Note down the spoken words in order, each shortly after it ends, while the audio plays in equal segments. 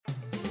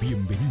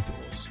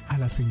Bienvenidos a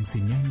las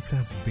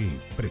enseñanzas de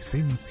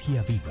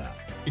Presencia Viva.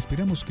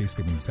 Esperamos que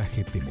este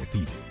mensaje te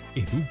motive,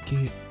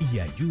 eduque y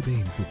ayude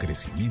en tu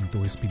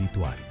crecimiento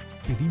espiritual.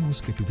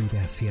 Pedimos que tu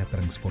vida sea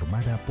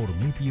transformada por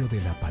medio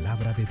de la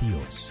palabra de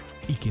Dios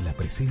y que la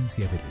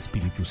presencia del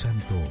Espíritu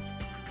Santo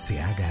se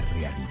haga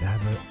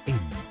realidad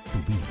en tu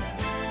vida.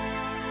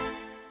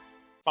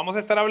 Vamos a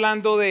estar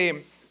hablando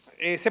de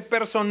ese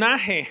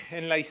personaje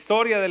en la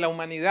historia de la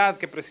humanidad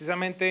que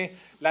precisamente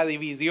la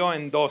dividió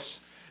en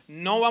dos.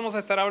 No vamos a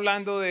estar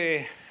hablando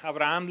de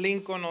Abraham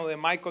Lincoln o de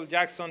Michael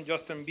Jackson,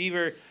 Justin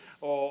Bieber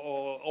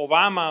o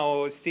Obama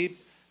o Steve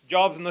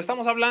Jobs. No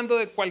estamos hablando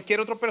de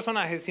cualquier otro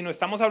personaje, sino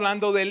estamos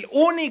hablando del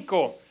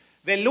único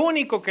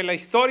que la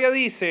historia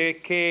dice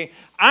que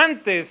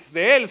antes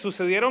de él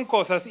sucedieron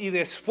cosas y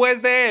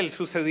después de él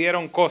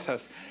sucedieron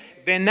cosas.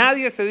 De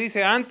nadie se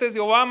dice antes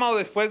de Obama o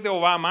después de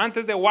Obama,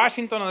 antes de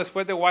Washington o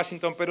después de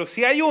Washington, pero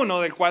sí hay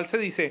uno del cual se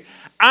dice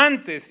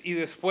antes y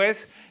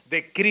después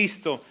de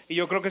Cristo. Y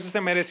yo creo que eso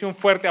se merece un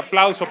fuerte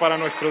aplauso para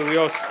nuestro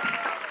Dios.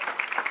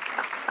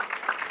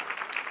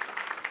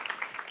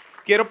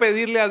 Quiero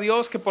pedirle a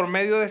Dios que por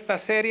medio de esta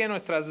serie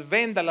nuestras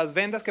vendas, las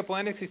vendas que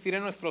pueden existir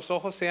en nuestros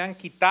ojos sean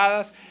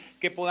quitadas,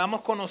 que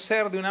podamos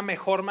conocer de una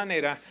mejor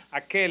manera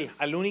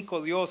al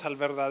único Dios, al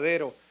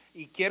verdadero.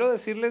 Y quiero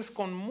decirles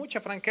con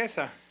mucha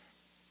franqueza,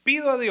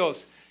 pido a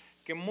Dios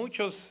que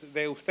muchos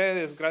de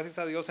ustedes, gracias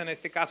a Dios en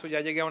este caso ya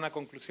llegué a una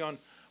conclusión,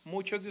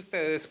 muchos de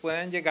ustedes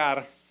puedan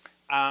llegar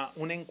a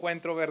un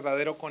encuentro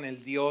verdadero con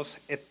el Dios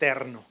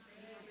eterno.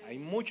 Hay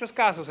muchos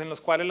casos en los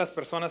cuales las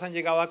personas han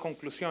llegado a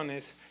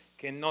conclusiones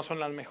que no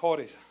son las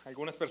mejores.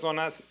 Algunas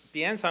personas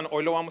piensan,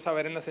 hoy lo vamos a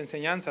ver en las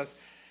enseñanzas,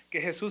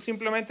 que Jesús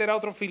simplemente era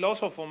otro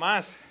filósofo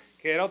más,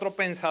 que era otro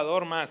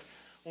pensador más,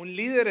 un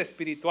líder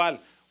espiritual,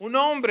 un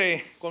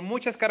hombre con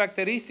muchas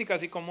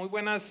características y con muy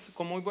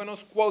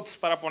buenos quotes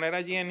para poner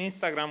allí en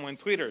Instagram o en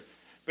Twitter.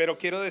 Pero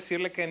quiero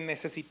decirle que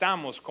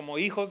necesitamos, como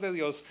hijos de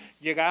Dios,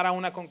 llegar a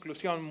una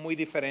conclusión muy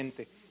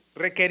diferente.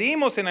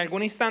 Requerimos en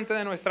algún instante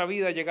de nuestra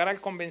vida llegar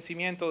al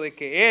convencimiento de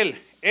que Él,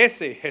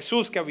 ese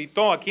Jesús que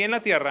habitó aquí en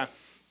la tierra,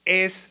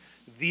 es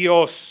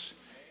Dios.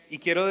 Y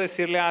quiero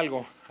decirle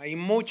algo, hay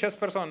muchas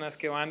personas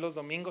que van los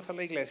domingos a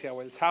la iglesia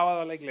o el sábado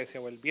a la iglesia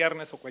o el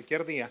viernes o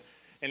cualquier día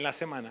en la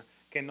semana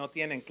que no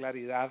tienen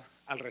claridad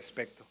al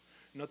respecto.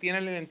 No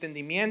tienen el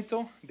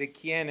entendimiento de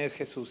quién es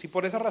Jesús. Y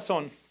por esa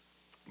razón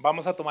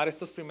vamos a tomar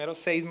estos primeros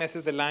 6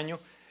 meses del año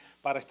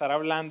para estar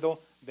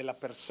hablando de la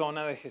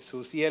persona de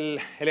Jesús. Y el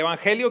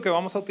evangelio que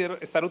vamos a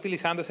estar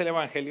utilizando es el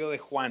evangelio de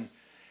Juan.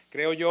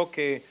 Creo yo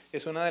que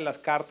es una de las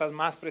cartas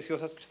más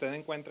preciosas que usted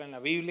encuentra en la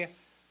Biblia.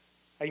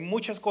 Hay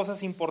muchas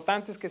cosas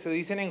importantes que se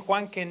dicen en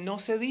Juan que no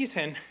se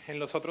dicen en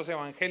los otros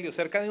evangelios.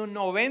 Cerca de un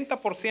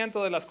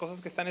 90% de las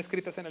cosas que están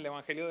escritas en el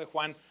evangelio de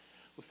Juan,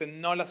 usted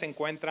no las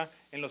encuentra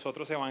en los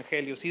otros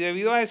evangelios. Y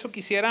debido a eso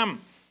quisiera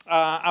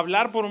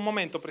hablar por un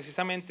momento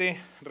precisamente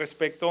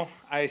respecto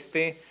a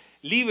este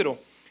libro.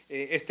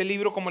 Este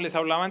libro, como les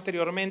hablaba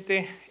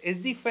anteriormente,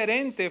 es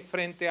diferente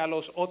frente a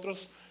los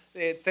otros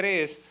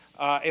 3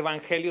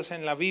 evangelios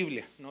en la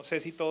Biblia. No sé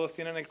si todos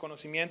tienen el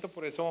conocimiento,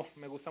 por eso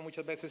me gusta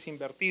muchas veces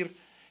invertir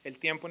el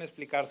tiempo en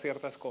explicar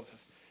ciertas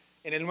cosas.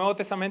 En el Nuevo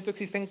Testamento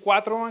existen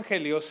 4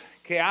 evangelios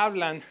que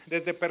hablan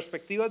desde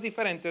perspectivas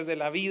diferentes de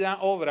la vida,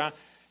 obra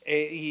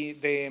y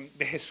de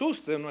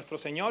Jesús, de nuestro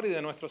Señor y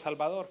de nuestro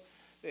Salvador.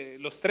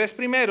 Los 3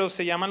 primeros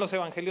se llaman los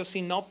evangelios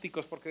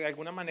sinópticos porque de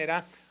alguna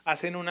manera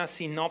hacen una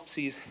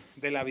sinopsis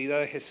de la vida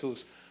de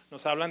Jesús.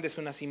 Nos hablan de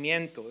su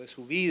nacimiento, de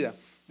su vida,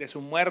 de su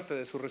muerte,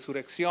 de su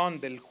resurrección,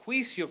 del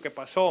juicio que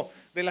pasó,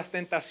 de las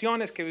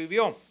tentaciones que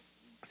vivió.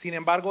 Sin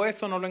embargo,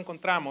 esto no lo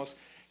encontramos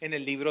en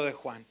el libro de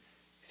Juan.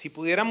 Si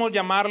pudiéramos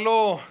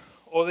llamarlo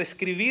o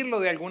describirlo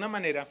de alguna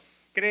manera,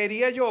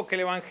 creería yo que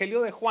el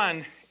evangelio de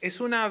Juan es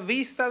una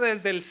vista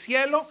desde el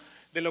cielo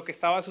de lo que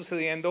estaba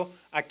sucediendo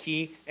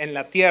aquí en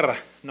la tierra.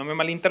 No me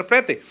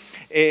malinterprete.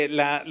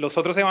 Los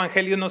otros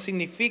evangelios no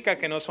significa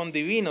que no son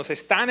divinos,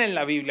 están en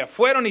la Biblia,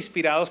 fueron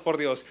inspirados por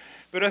Dios.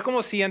 Pero es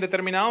como si en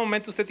determinado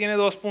momento usted tiene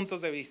 2 puntos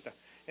de vista.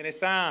 En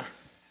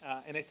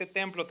este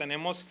templo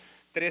tenemos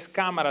 3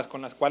 cámaras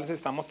con las cuales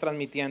estamos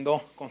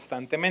transmitiendo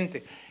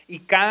constantemente. Y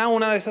cada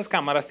una de esas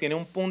cámaras tiene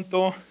un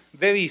punto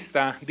de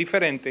vista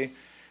diferente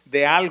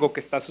de algo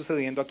que está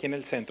sucediendo aquí en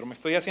el centro. ¿Me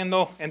estoy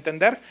haciendo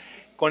entender?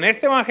 Con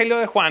este evangelio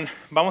de Juan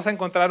vamos a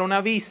encontrar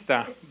una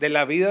vista de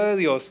la vida de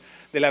Dios,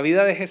 de la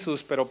vida de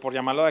Jesús, pero por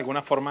llamarlo de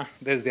alguna forma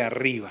desde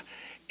arriba.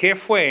 ¿Qué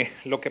fue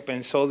lo que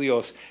pensó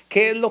Dios?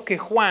 ¿Qué es lo que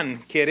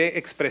Juan quiere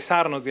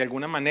expresarnos de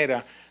alguna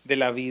manera de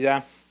la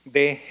vida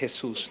de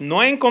Jesús?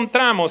 No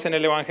encontramos en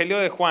el evangelio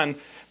de Juan,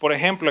 por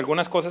ejemplo,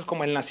 algunas cosas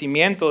como el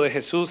nacimiento de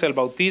Jesús, el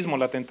bautismo,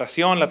 la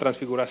tentación, la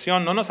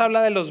transfiguración. No nos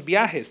habla de los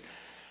viajes,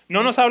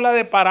 no nos habla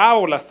de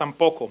parábolas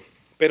tampoco,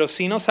 pero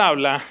sí nos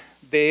habla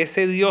de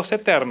ese Dios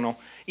eterno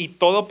y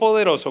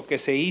todopoderoso que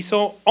se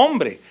hizo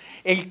hombre,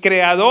 el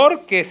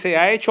creador que se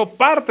ha hecho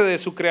parte de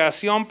su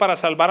creación para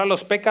salvar a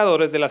los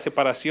pecadores de la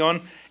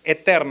separación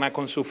eterna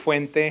con su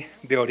fuente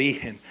de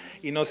origen.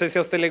 Y no sé si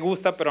a usted le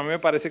gusta, pero a mí me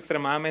parece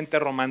extremadamente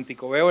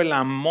romántico. Veo el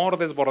amor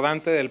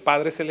desbordante del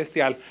Padre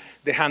Celestial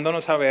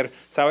dejándonos saber,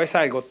 ¿sabes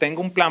algo?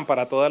 Tengo un plan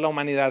para toda la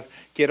humanidad,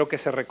 quiero que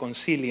se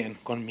reconcilien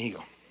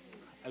conmigo.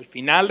 Al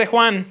final de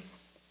Juan,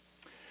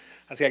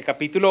 hacia el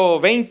capítulo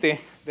 20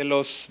 de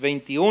los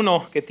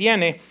 21 que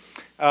tiene,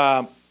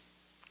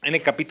 en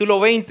el capítulo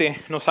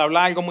 20 nos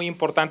habla algo muy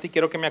importante y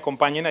quiero que me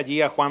acompañen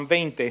allí a Juan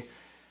 20,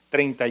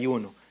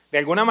 31. De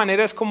alguna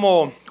manera es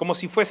como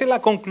si fuese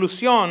la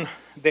conclusión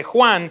de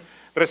Juan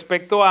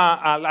respecto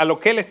a lo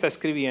que él está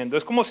escribiendo.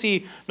 Es como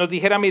si nos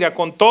dijera, mira,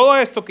 con todo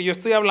esto que yo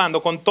estoy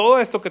hablando, con todo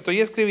esto que estoy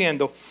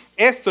escribiendo,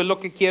 esto es lo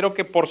que quiero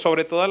que por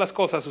sobre todas las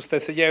cosas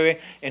usted se lleve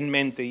en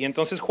mente. Y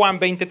entonces Juan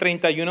 20,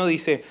 31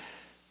 dice,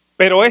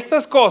 pero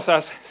estas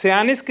cosas se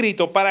han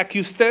escrito para que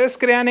ustedes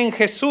crean en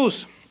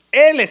Jesús.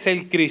 Él es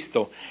el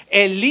Cristo,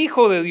 el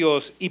Hijo de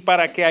Dios, y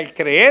para que al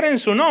creer en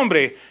su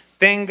nombre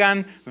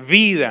tengan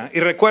vida. Y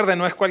recuerden,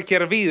 no es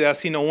cualquier vida,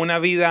 sino una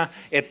vida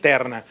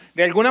eterna.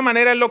 De alguna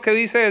manera lo que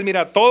dice es,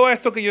 mira, todo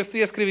esto que yo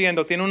estoy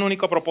escribiendo tiene un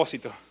único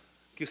propósito,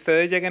 que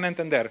ustedes lleguen a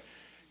entender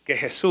que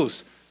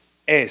Jesús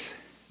es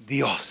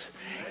Dios.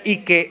 Y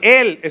que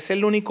Él es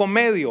el único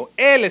medio,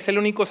 Él es el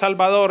único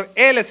salvador,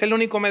 Él es el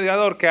único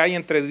mediador que hay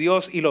entre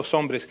Dios y los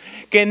hombres.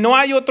 Que no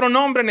hay otro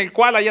nombre en el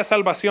cual haya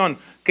salvación,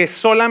 que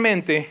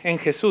solamente en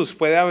Jesús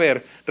puede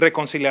haber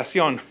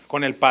reconciliación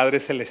con el Padre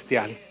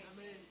Celestial.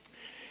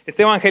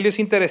 Este evangelio es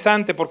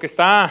interesante porque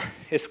está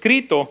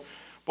escrito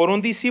por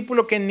un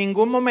discípulo que en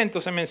ningún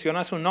momento se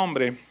menciona su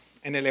nombre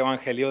en el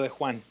evangelio de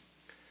Juan.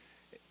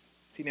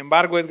 Sin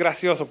embargo, es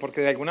gracioso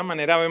porque de alguna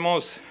manera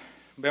vemos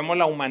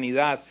la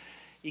humanidad.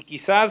 Y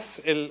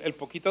quizás el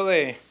poquito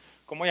de,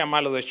 ¿cómo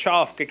llamarlo? De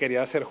show off que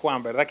quería hacer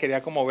Juan, ¿verdad?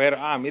 Quería como ver,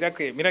 mira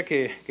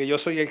que yo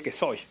soy el que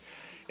soy.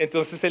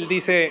 Entonces él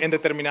dice en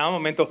determinado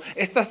momento,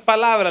 estas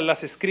palabras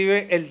las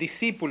escribe el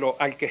discípulo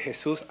al que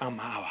Jesús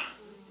amaba.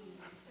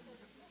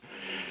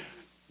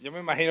 Yo me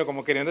imagino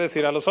como queriendo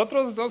decir a los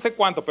otros no sé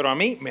cuánto, pero a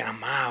mí me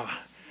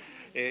amaba.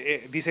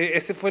 Dice,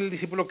 este fue el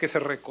discípulo que se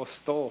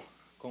recostó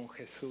con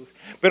Jesús.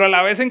 Pero a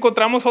la vez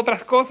encontramos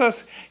otras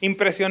cosas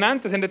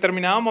impresionantes. En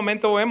determinado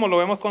momento lo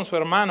vemos con su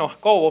hermano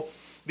Jacobo,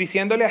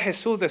 diciéndole a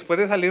Jesús, después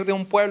de salir de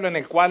un pueblo en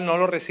el cual no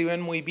lo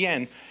reciben muy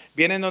bien,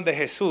 vienen donde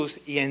Jesús,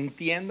 y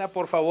entienda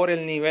por favor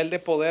el nivel de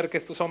poder que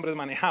estos hombres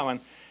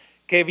manejaban,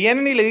 que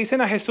vienen y le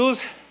dicen a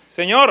Jesús,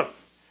 Señor,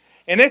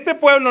 en este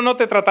pueblo no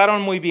te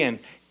trataron muy bien.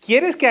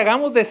 ¿Quieres que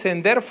hagamos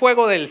descender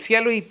fuego del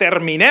cielo y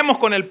terminemos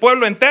con el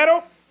pueblo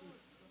entero?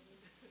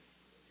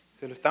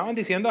 Se lo estaban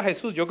diciendo a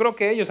Jesús. Yo creo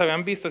que ellos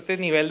habían visto este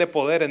nivel de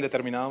poder en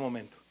determinado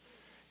momento.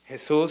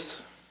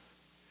 Jesús,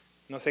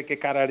 no sé qué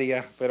cara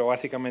haría, pero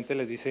básicamente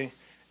les dice,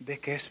 ¿de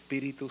qué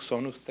espíritu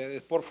son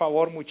ustedes? Por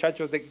favor,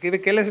 muchachos,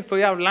 ¿de qué les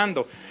estoy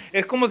hablando?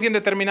 Es como si en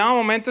determinado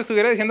momento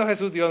estuviera diciendo a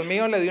Jesús, Dios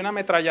mío, le di una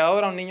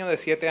ametralladora a un niño de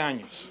 7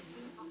 años.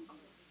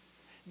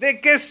 ¿De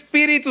qué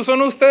espíritu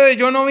son ustedes?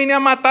 Yo no vine a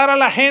matar a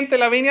la gente,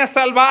 la vine a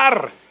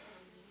salvar.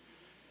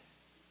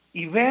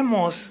 Y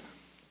vemos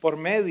por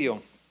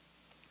medio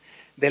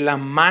de la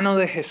mano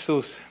de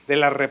Jesús, de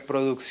la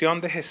reproducción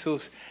de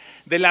Jesús,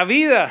 de la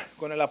vida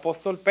con el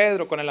apóstol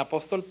Pedro, con el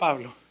apóstol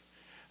Pablo,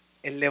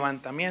 el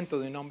levantamiento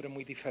de un hombre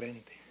muy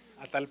diferente,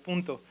 a tal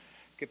punto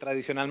que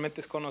tradicionalmente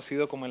es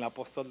conocido como el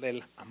apóstol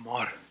del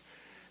amor.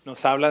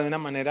 Nos habla de una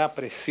manera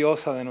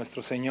preciosa de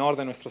nuestro Señor,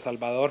 de nuestro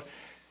Salvador.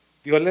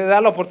 Dios le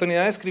da la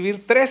oportunidad de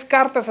escribir 3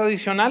 cartas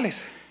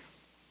adicionales.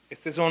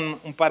 Este es un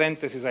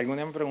paréntesis. Algún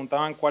día me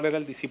preguntaban cuál era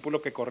el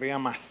discípulo que corría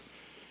más.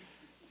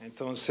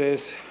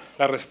 Entonces,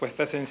 la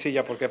respuesta es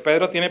sencilla, porque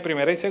Pedro tiene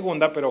primera y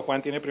segunda, pero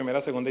Juan tiene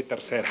primera, segunda y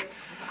tercera.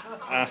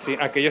 Así,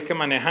 aquellos que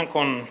manejan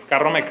con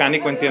carro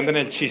mecánico entienden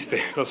el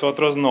chiste, los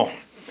otros no.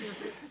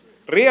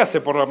 Ríase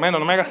por lo menos,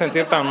 no me haga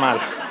sentir tan mal.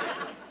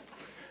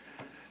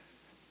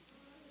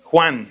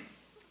 Juan,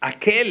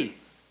 aquel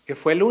que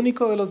fue el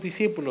único de los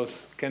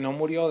discípulos que no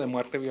murió de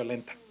muerte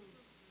violenta.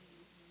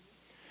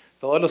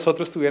 Todos los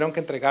otros tuvieron que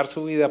entregar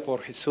su vida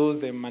por Jesús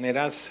de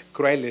maneras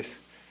crueles.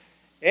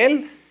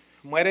 Él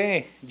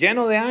muere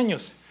lleno de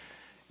años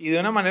y de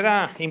una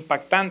manera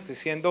impactante,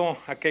 siendo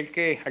aquel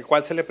al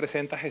cual se le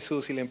presenta a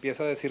Jesús y le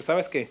empieza a decir,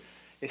 ¿sabes qué?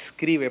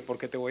 Escribe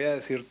porque te voy a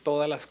decir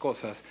todas las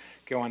cosas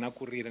que van a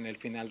ocurrir en el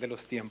final de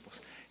los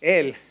tiempos.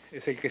 Él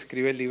es el que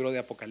escribe el libro de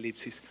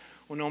Apocalipsis,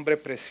 un hombre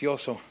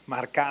precioso,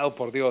 marcado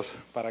por Dios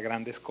para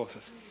grandes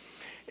cosas.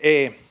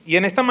 Y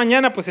en esta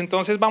mañana pues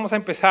entonces vamos a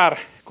empezar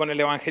con el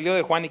Evangelio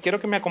de Juan y quiero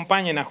que me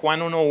acompañen a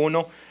Juan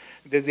 1:1.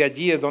 Desde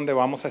allí es donde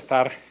vamos a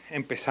estar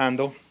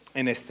empezando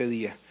en este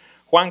día.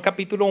 Juan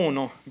capítulo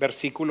 1,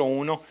 versículo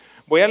 1.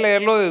 Voy a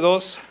leerlo de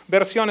 2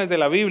 versiones de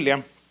la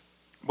Biblia.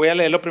 Voy a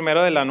leerlo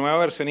primero de la Nueva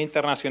Versión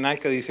Internacional,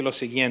 que dice lo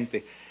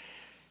siguiente.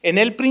 En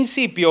el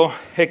principio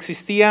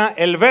existía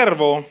el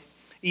Verbo,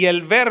 y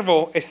el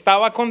Verbo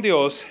estaba con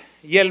Dios,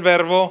 y el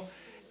Verbo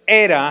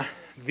era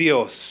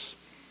Dios.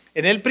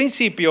 En el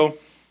principio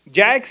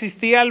ya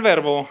existía el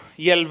Verbo,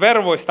 y el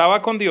Verbo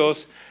estaba con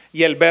Dios,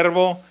 y el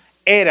Verbo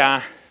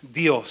era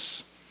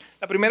Dios.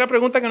 La primera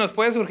pregunta que nos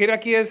puede surgir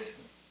aquí es,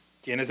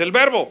 ¿quién es el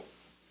Verbo?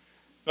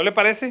 ¿No le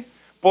parece?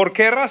 ¿Por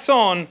qué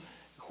razón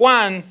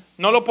Juan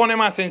no lo pone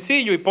más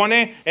sencillo y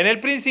pone en el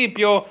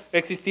principio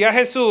existía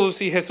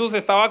Jesús y Jesús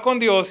estaba con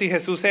Dios y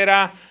Jesús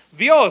era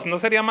Dios? ¿No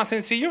sería más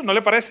sencillo? ¿No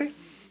le parece?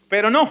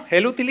 Pero no,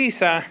 él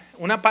utiliza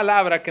una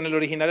palabra que en el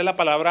original es la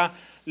palabra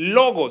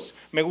logos.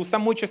 Me gusta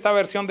mucho esta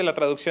versión de la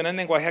traducción en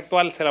lenguaje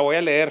actual, se la voy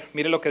a leer.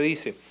 Mire lo que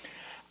dice.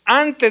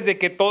 Antes de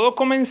que todo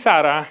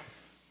comenzara,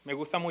 me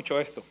gusta mucho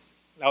esto.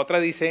 La otra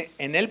dice,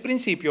 en el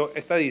principio,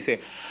 esta dice,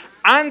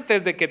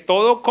 antes de que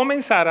todo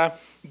comenzara,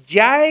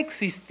 ya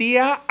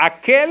existía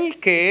aquel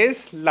que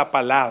es la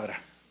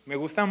palabra. Me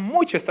gusta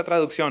mucho esta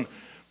traducción,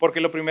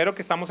 porque lo primero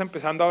que estamos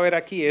empezando a ver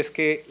aquí es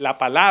que la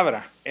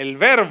palabra, el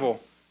verbo,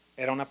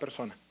 era una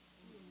persona.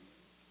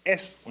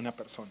 Es una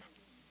persona.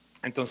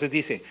 Entonces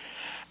dice,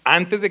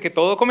 antes de que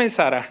todo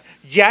comenzara,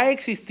 ya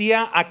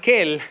existía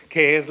aquel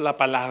que es la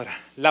palabra.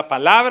 La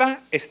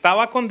palabra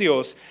estaba con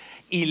Dios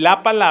y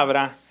la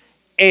palabra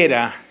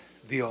era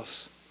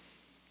Dios.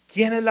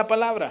 ¿Quién es la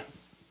palabra?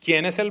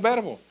 ¿Quién es el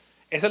verbo?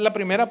 Esa es la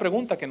primera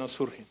pregunta que nos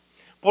surge.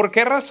 ¿Por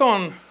qué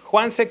razón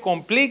Juan se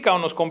complica o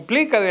nos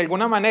complica de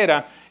alguna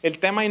manera el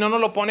tema y no nos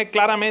lo pone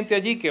claramente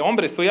allí? Que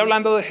hombre, estoy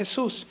hablando de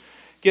Jesús.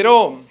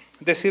 Quiero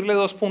decirle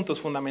dos puntos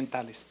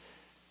fundamentales.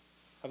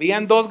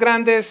 Habían dos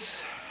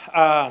grandes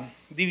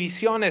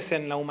divisiones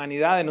en la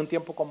humanidad en un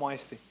tiempo como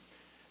este.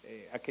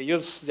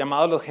 Aquellos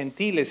llamados los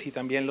gentiles y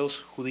también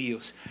los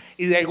judíos.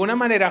 Y de alguna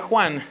manera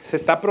Juan se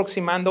está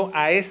aproximando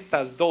a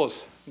estas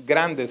dos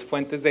grandes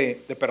fuentes de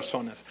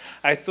personas,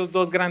 a estos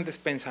dos grandes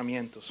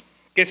pensamientos.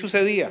 ¿Qué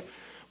sucedía?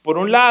 Por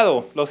un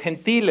lado, los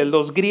gentiles,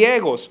 los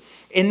griegos,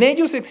 en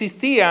ellos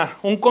existía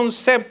un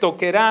concepto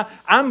que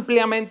era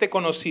ampliamente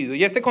conocido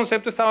y este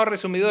concepto estaba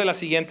resumido de la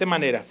siguiente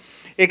manera.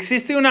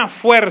 Existe una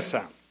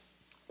fuerza,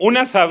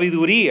 una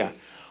sabiduría,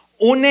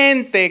 un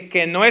ente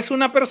que no es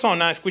una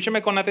persona,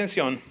 escúcheme con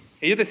atención.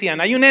 Ellos decían,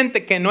 hay un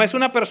ente que no es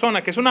una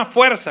persona, que es una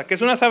fuerza, que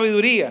es una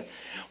sabiduría,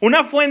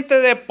 una fuente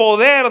de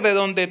poder de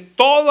donde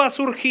todo ha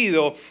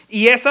surgido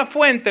y esa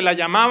fuente la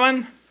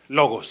llamaban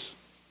logos.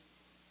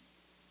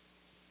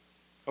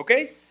 ¿Ok?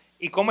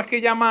 ¿Y cómo es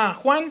que llama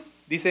Juan?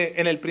 Dice,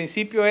 en el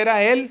principio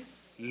era el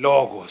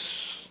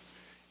logos,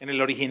 en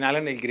el original,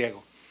 en el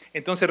griego.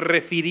 Entonces,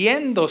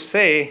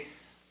 refiriéndose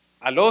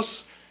a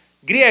los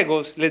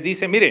griegos, les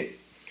dice, mire,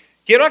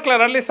 quiero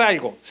aclararles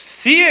algo.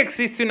 Sí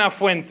existe una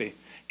fuente,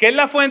 que es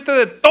la fuente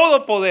de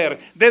todo poder,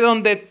 de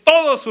donde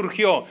todo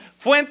surgió,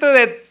 fuente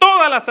de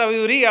toda la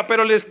sabiduría,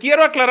 pero les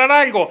quiero aclarar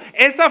algo.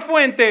 Esa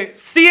fuente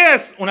sí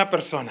es una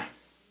persona.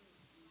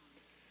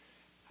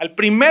 Al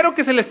primero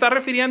que se le está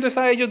refiriendo es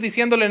a ellos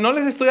diciéndole, no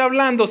les estoy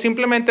hablando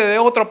simplemente de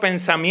otro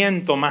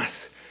pensamiento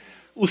más.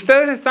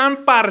 Ustedes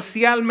están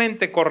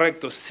parcialmente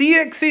correctos. Sí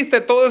existe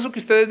todo eso que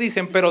ustedes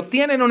dicen, pero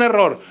tienen un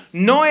error.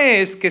 No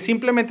es que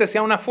simplemente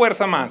sea una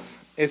fuerza más,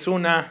 es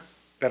una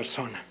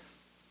persona.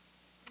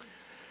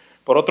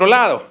 Por otro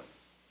lado,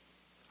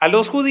 a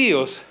los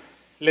judíos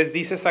les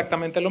dice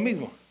exactamente lo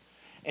mismo.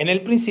 En el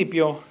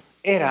principio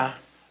era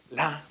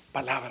la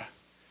palabra.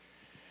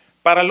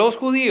 Para los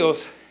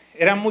judíos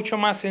era mucho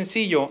más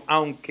sencillo,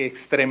 aunque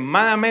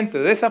extremadamente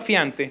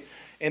desafiante,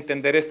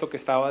 entender esto que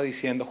estaba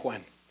diciendo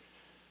Juan.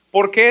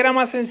 ¿Por qué era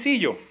más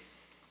sencillo?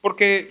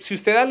 Porque si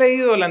usted ha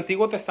leído el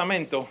Antiguo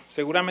Testamento,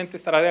 seguramente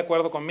estará de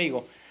acuerdo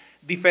conmigo.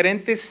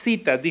 Diferentes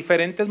citas,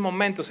 diferentes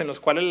momentos en los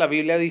cuales la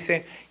Biblia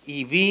dice,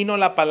 y vino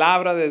la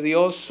palabra de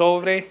Dios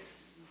sobre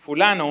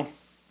fulano,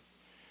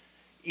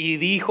 y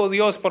dijo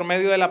Dios por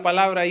medio de la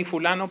palabra, y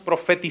fulano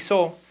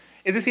profetizó.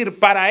 Es decir,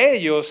 para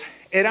ellos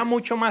era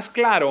mucho más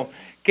claro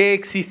que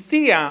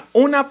existía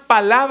una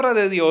palabra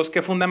de Dios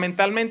que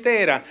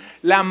fundamentalmente era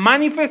la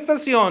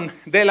manifestación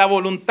de la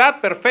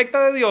voluntad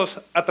perfecta de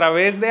Dios a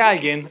través de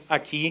alguien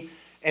aquí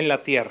en la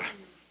tierra.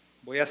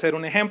 Voy a hacer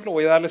un ejemplo,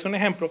 voy a darles un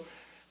ejemplo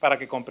para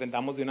que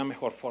comprendamos de una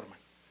mejor forma.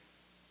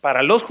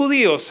 Para los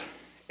judíos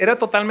era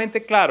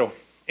totalmente claro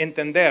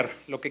entender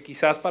lo que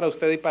quizás para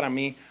usted y para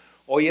mí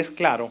hoy es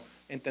claro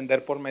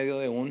entender por medio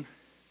de un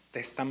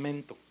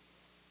testamento.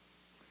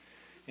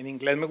 En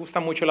inglés me gusta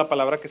mucho la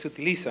palabra que se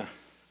utiliza,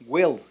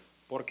 will.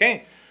 ¿Por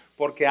qué?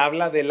 Porque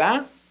habla de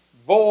la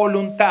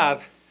voluntad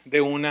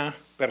de una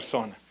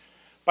persona.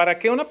 ¿Para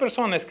qué una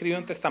persona escribe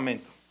un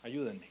testamento?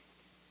 Ayúdenme.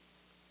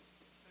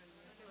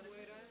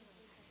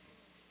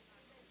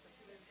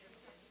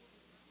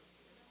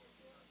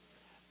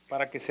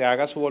 Para que se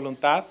haga su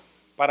voluntad,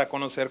 para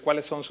conocer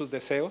cuáles son sus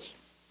deseos.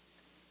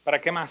 ¿Para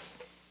qué más?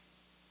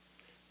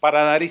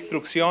 Para dar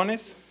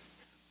instrucciones,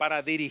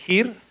 para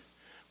dirigir,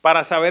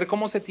 para saber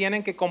cómo se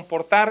tienen que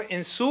comportar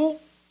en su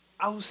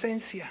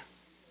ausencia.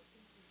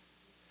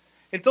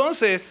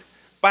 Entonces,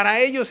 para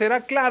ellos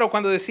era claro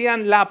cuando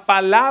decían la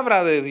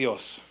palabra de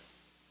Dios.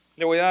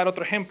 Le voy a dar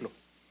otro ejemplo.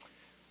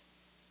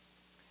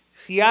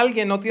 Si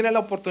alguien no tiene la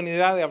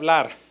oportunidad de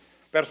hablar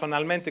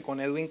personalmente con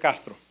Edwin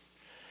Castro,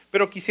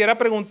 pero quisiera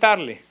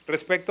preguntarle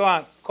respecto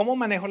a cómo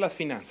manejo las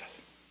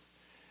finanzas.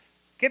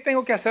 ¿Qué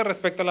tengo que hacer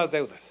respecto a las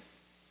deudas?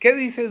 ¿Qué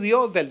dice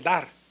Dios del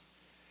dar?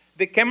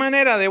 ¿De qué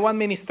manera debo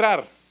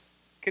administrar?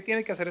 ¿Qué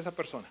tiene que hacer esa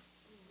persona?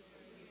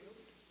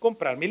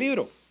 Comprar mi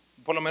libro,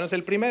 por lo menos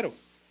el primero.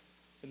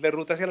 El de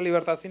Ruta hacia la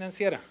Libertad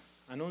Financiera.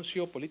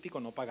 Anuncio político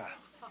no pagado.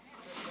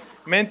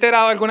 Me he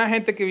enterado de alguna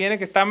gente que viene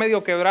que está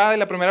medio quebrada y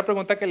la primera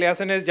pregunta que le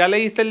hacen es, ¿ya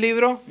leíste el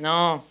libro?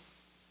 No,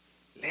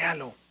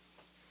 léalo.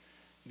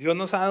 Dios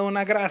nos ha dado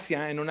una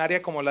gracia en un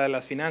área como la de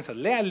las finanzas.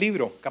 Lea el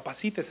libro,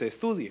 capacítese,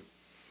 estudie.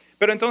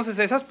 Pero entonces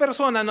esas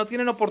personas no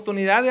tienen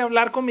oportunidad de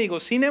hablar conmigo.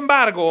 Sin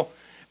embargo,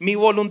 mi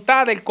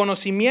voluntad, el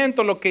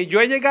conocimiento, lo que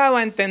yo he llegado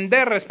a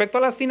entender respecto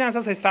a las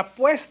finanzas está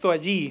puesto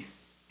allí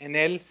en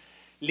el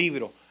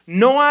libro.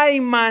 No hay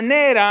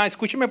manera,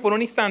 escúcheme por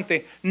un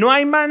instante, no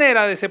hay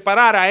manera de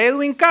separar a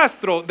Edwin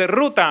Castro de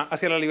Ruta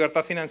hacia la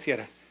Libertad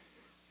Financiera.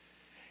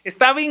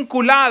 Está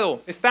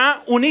vinculado,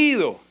 está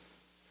unido.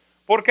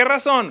 ¿Por qué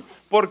razón?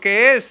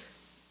 Porque es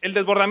el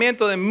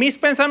desbordamiento de mis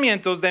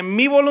pensamientos, de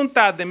mi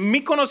voluntad, de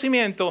mi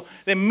conocimiento,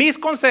 de mis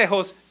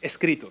consejos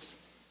escritos.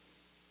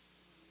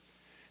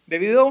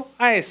 Debido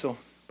a eso,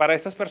 para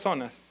estas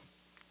personas,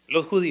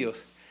 los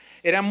judíos,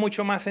 era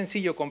mucho más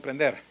sencillo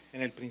comprender.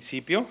 En el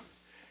principio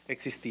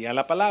existía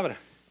la palabra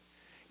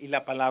y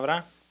la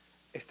palabra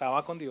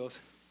estaba con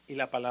Dios y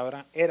la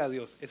palabra era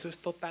Dios. Eso es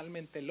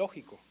totalmente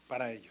lógico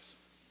para ellos.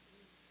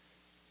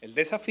 El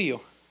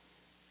desafío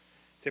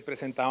se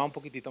presentaba un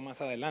poquitito más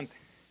adelante,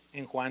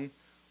 en Juan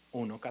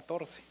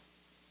 1:14.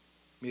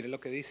 Mire lo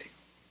que dice.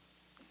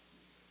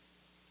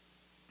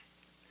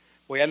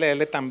 Voy a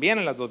leerle también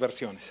en las dos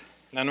versiones.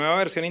 La Nueva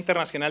Versión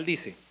Internacional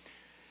dice,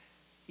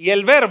 y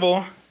el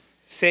verbo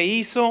se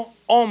hizo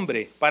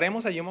hombre.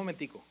 Paremos allí un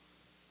momentico.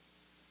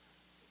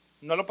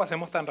 No lo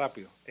pasemos tan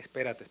rápido.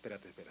 Espérate.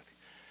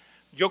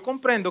 Yo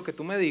comprendo que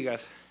tú me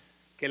digas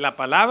que la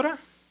palabra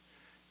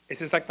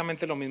es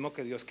exactamente lo mismo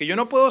que Dios. Que yo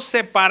no puedo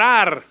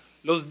separar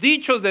los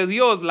dichos de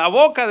Dios, la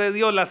boca de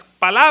Dios, las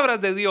palabras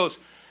de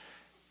Dios,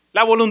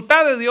 la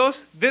voluntad de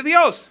Dios,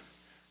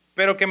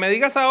 Pero que me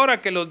digas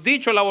ahora que los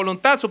dichos, la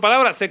voluntad, su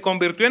palabra se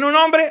convirtió en un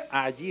hombre,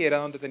 allí era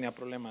donde tenía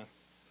problemas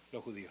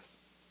los judíos.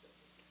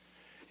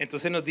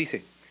 Entonces nos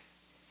dice,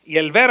 y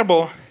el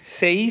verbo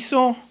se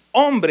hizo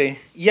hombre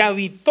y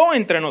habitó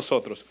entre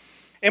nosotros.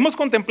 Hemos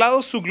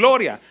contemplado su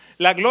gloria,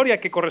 la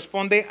gloria que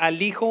corresponde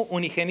al Hijo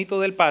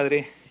unigénito del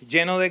Padre,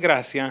 lleno de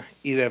gracia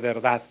y de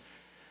verdad.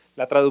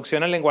 La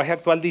traducción al lenguaje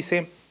actual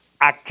dice,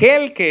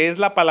 aquel que es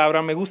la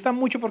palabra, me gusta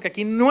mucho porque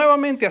aquí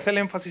nuevamente hace el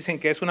énfasis en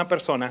que es una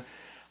persona,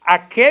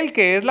 aquel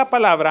que es la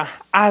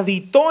palabra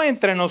habitó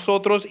entre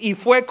nosotros y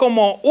fue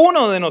como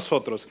uno de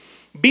nosotros.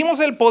 Vimos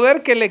el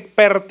poder que le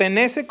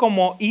pertenece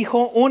como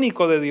Hijo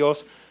único de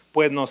Dios,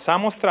 pues nos ha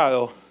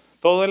mostrado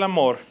todo el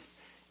amor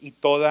y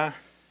toda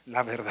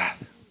la verdad.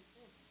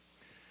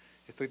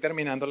 Estoy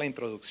terminando la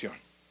introducción,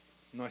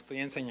 no estoy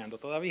enseñando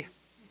todavía.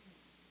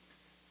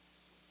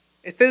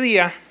 Este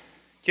día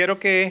quiero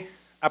que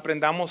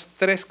aprendamos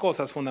 3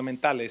 cosas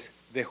fundamentales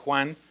de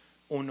Juan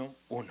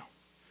 1:1.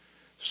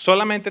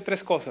 Solamente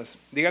 3 cosas.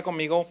 Diga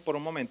conmigo por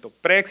un momento.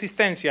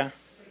 Preexistencia,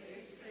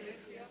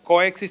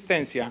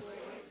 coexistencia,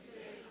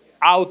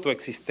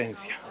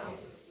 autoexistencia.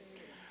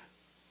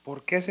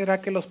 ¿Por qué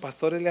será que los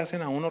pastores le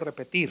hacen a uno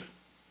repetir?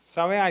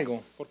 ¿Sabe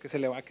algo? Porque se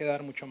le va a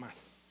quedar mucho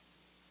más.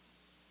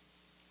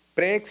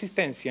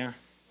 Preexistencia,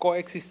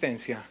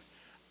 coexistencia,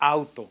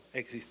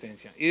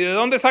 autoexistencia. ¿Y de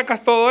dónde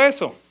sacas todo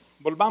eso?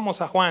 Volvamos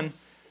a Juan,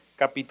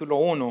 capítulo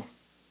 1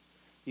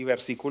 y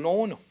versículo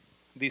 1.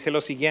 Dice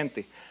lo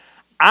siguiente.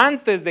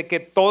 Antes de que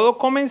todo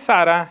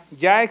comenzara,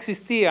 ya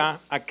existía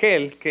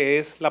aquel que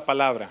es la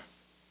palabra.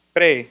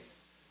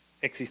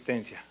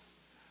 Preexistencia.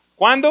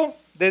 ¿Cuándo?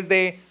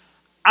 Desde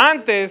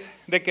antes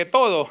de que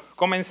todo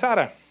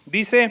comenzara.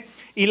 Dice,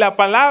 y la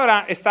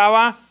palabra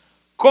estaba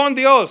con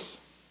Dios.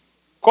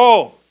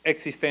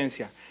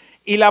 Coexistencia.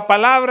 Y la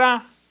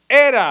palabra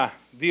era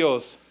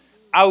Dios.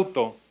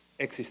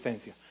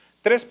 Autoexistencia.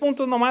 3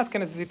 puntos nomás que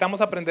necesitamos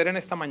aprender en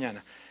esta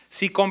mañana.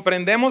 Si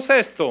comprendemos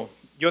esto,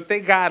 yo te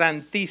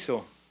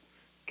garantizo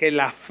que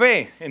la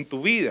fe en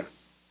tu vida,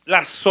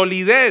 la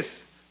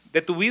solidez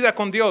de tu vida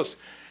con Dios,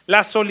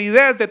 la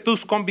solidez de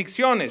tus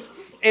convicciones,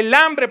 el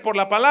hambre por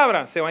la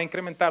palabra se va a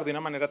incrementar de una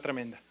manera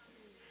tremenda.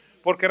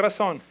 ¿Por qué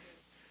razón?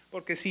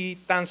 Porque si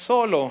tan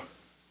solo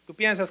tú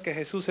piensas que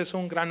Jesús es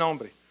un gran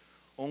hombre,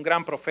 o un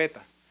gran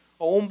profeta,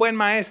 o un buen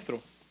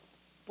maestro,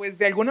 pues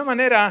de alguna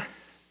manera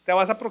te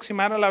vas a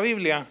aproximar a la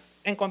Biblia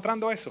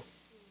encontrando eso.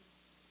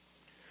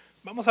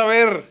 Vamos a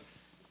ver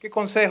qué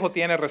consejo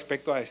tiene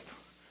respecto a esto.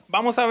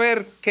 Vamos a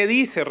ver qué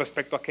dice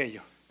respecto a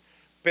aquello.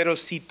 Pero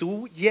si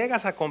tú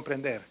llegas a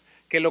comprender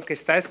que lo que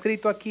está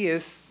escrito aquí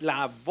es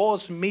la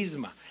voz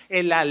misma,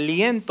 el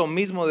aliento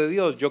mismo de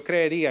Dios, yo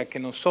creería que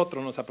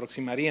nosotros nos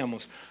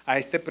aproximaríamos a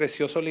este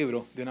precioso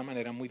libro de una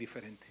manera muy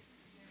diferente.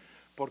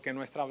 Porque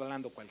no está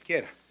hablando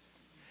cualquiera.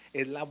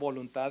 Es la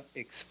voluntad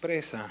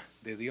expresa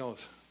de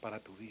Dios para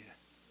tu vida.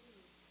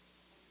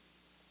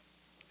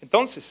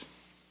 Entonces,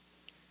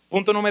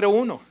 punto número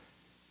 1,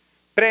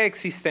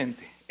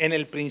 preexistente. En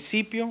el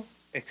principio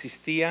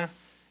existía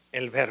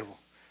el verbo.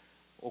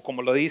 O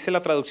como lo dice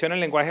la traducción en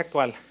lenguaje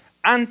actual,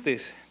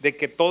 antes de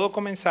que todo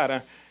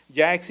comenzara,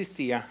 ya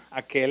existía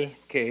aquel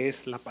que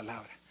es la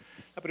palabra.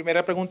 La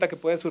primera pregunta que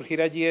puede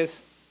surgir allí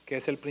es, ¿qué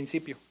es el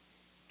principio?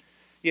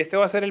 Y este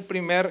va a ser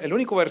el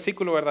único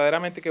versículo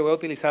verdaderamente que voy a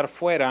utilizar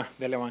fuera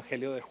del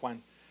Evangelio de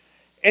Juan.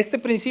 Este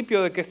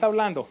principio, ¿de qué está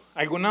hablando?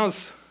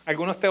 Algunos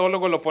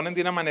teólogos lo ponen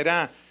de una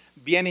manera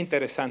bien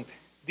interesante.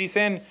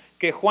 Dicen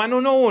que Juan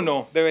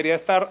 1.1 debería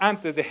estar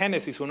antes de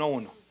Génesis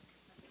 1.1.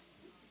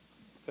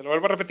 ¿Se lo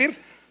vuelvo a repetir?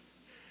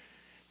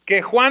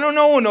 Que Juan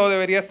 1.1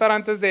 debería estar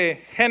antes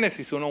de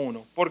Génesis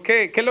 1.1. ¿Por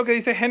qué? ¿Qué es lo que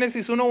dice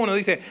Génesis 1.1?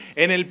 Dice,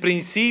 en el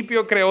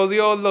principio creó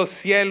Dios los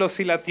cielos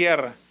y la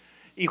tierra.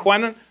 Y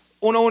Juan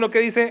 1.1 que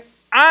dice,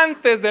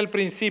 antes del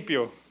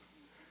principio.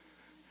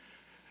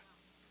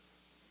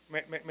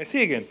 ¿Me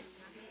siguen?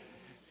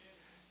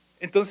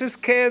 Entonces,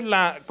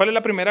 ¿cuál es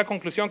la primera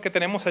conclusión que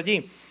tenemos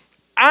allí?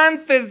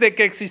 Antes de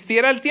que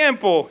existiera el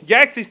tiempo,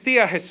 ya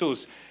existía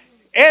Jesús.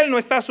 Él no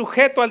está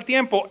sujeto al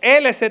tiempo,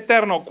 Él es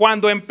eterno.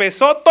 Cuando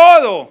empezó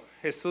todo,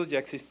 Jesús ya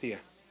existía.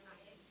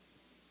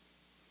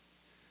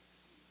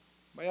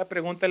 Vaya,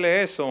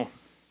 pregúntele eso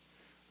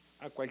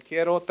a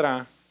cualquier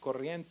otra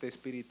corriente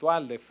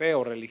espiritual, de fe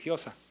o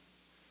religiosa.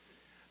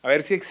 A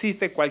ver si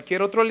existe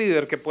cualquier otro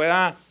líder que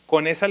pueda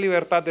con esa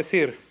libertad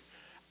decir,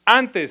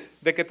 antes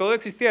de que todo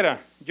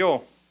existiera,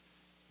 yo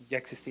ya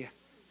existía.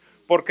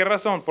 ¿Por qué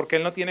razón? Porque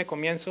Él no tiene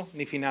comienzo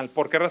ni final.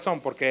 ¿Por qué razón?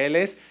 Porque Él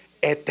es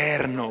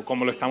eterno,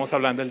 como lo estamos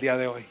hablando el día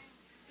de hoy.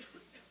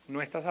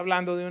 No estás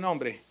hablando de un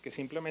hombre que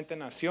simplemente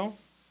nació,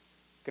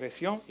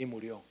 creció y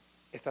murió.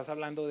 Estás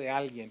hablando de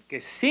alguien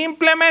que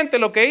simplemente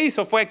lo que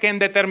hizo fue que en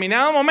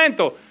determinado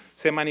momento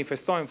se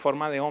manifestó en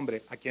forma de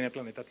hombre aquí en el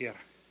planeta Tierra.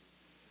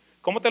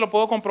 ¿Cómo te lo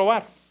puedo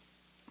comprobar?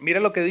 Mira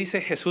lo que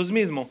dice Jesús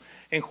mismo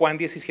en Juan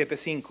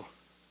 17:5.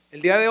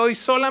 El día de hoy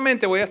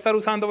solamente voy a estar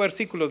usando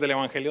versículos del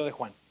Evangelio de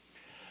Juan.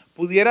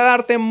 Pudiera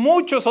darte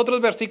muchos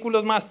otros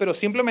versículos más, pero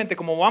simplemente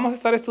como vamos a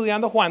estar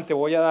estudiando Juan, te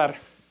voy a dar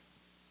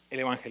el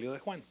Evangelio de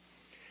Juan.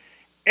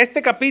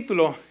 Este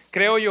capítulo,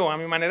 creo yo, a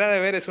mi manera de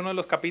ver, es uno de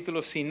los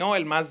capítulos, si no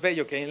el más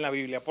bello que hay en la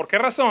Biblia. ¿Por qué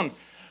razón?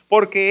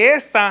 Porque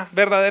esta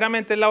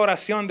verdaderamente es la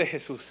oración de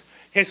Jesús.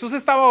 Jesús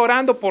estaba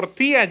orando por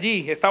ti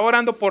allí, estaba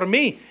orando por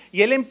mí.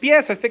 Y Él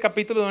empieza este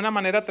capítulo de una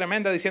manera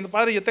tremenda diciendo,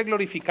 Padre, yo te he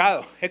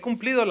glorificado, he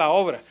cumplido la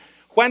obra.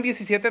 Juan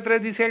 17:3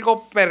 dice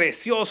algo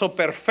precioso,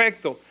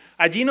 perfecto.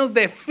 Allí nos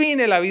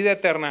define la vida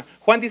eterna.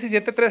 Juan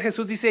 17:3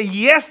 Jesús dice,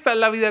 y esta es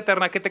la vida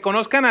eterna, que te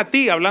conozcan a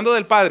ti, hablando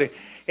del Padre,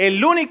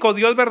 el único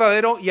Dios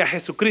verdadero y a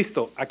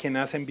Jesucristo, a quien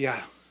has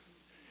enviado.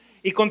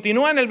 Y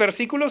continúa en el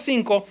versículo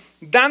 5,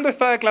 dando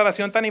esta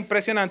declaración tan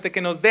impresionante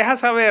que nos deja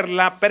saber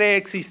la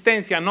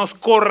preexistencia, nos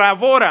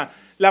corrobora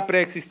la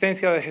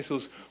preexistencia de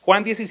Jesús.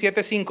 Juan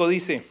 17:5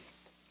 dice,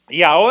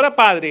 y ahora,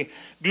 Padre,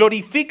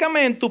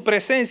 glorifícame en tu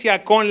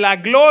presencia con la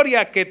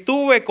gloria que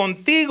tuve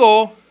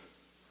contigo.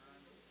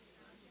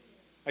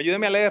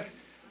 Ayúdeme a leer.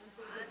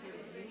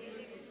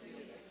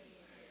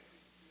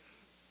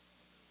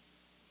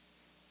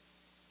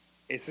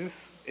 Ese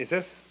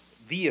es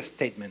the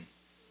statement.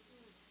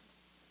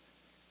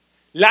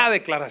 La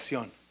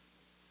declaración.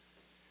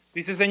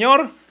 Dice,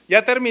 Señor,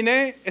 ya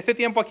terminé este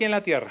tiempo aquí en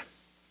la tierra.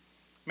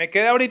 Me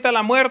queda ahorita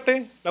la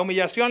muerte, la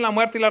humillación, la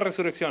muerte y la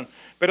resurrección.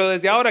 Pero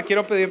desde ahora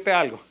quiero pedirte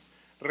algo.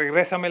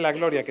 Regrésame la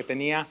gloria que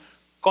tenía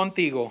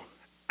contigo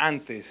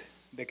antes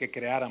de que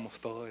creáramos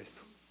todo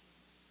esto.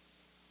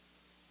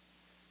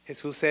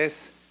 Jesús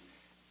es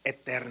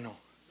eterno.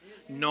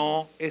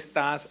 No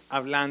estás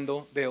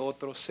hablando de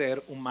otro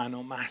ser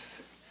humano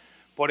más.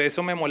 Por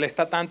eso me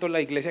molesta tanto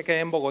la iglesia que hay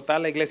en Bogotá,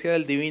 la iglesia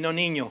del Divino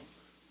Niño.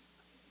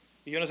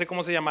 Y yo no sé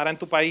cómo se llamará en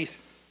tu país.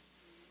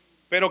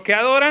 Pero ¿qué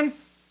adoran?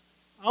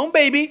 A un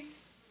baby.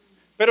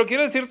 Pero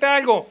quiero decirte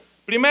algo.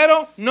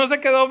 Primero, no se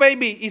quedó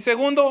baby. Y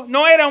segundo,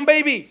 no era un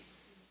baby.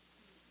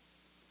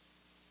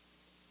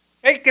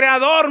 El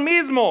creador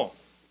mismo.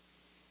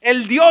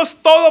 El Dios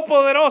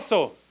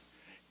todopoderoso.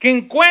 Que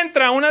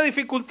encuentra una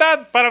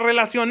dificultad para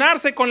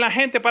relacionarse con la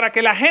gente, para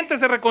que la gente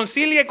se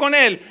reconcilie con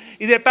Él.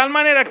 Y de tal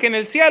manera que en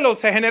el cielo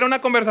se genera una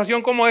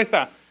conversación como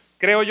esta.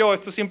 Creo yo,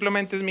 esto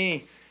simplemente es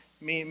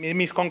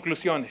mis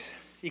conclusiones.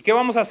 ¿Y qué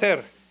vamos a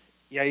hacer?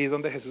 Y ahí es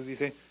donde Jesús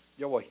dice,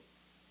 yo voy.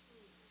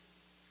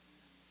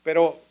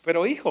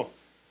 Pero hijo,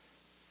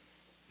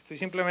 estoy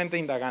simplemente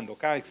indagando,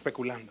 acá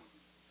especulando.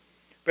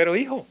 Pero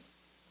hijo,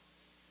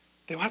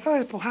 te vas a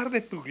despojar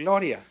de tu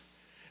gloria,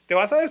 te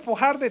vas a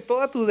despojar de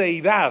toda tu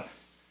deidad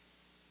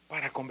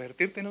para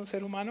convertirte en un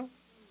ser humano.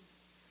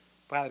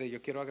 Padre,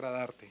 yo quiero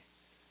agradarte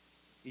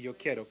y yo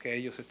quiero que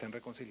ellos estén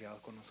reconciliados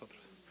con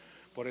nosotros.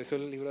 Por eso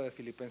el libro de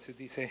Filipenses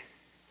dice,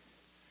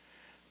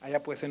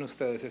 haya pues en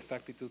ustedes esta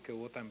actitud que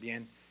hubo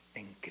también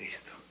en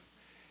Cristo,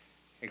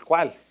 el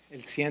cual,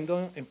 él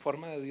siendo en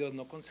forma de Dios,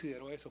 no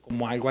consideró eso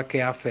como algo a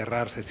que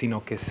aferrarse,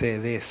 sino que se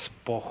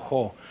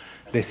despojó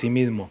de sí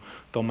mismo,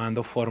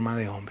 tomando forma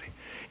de hombre.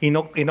 Y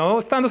no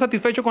estando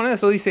satisfecho con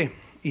eso, dice,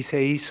 y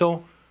se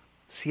hizo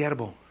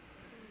siervo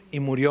y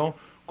murió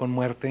con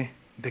muerte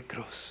de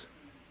cruz.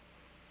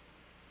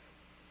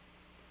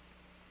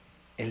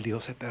 El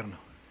Dios eterno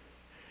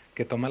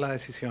que toma la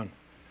decisión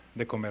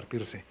de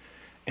convertirse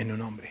en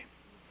un hombre.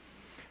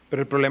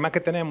 Pero el problema que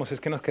tenemos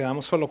es que nos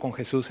quedamos solo con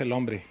Jesús el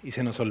hombre y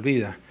se nos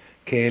olvida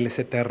que Él es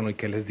eterno y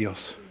que Él es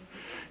Dios.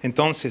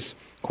 Entonces,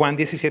 Juan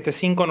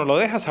 17:5 nos lo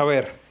deja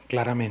saber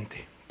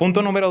claramente.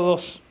 Punto número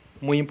 2,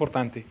 muy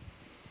importante.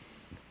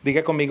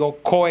 Diga conmigo,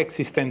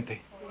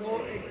 coexistente.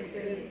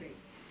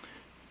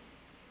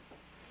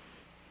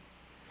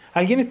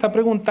 Alguien está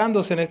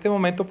preguntándose en este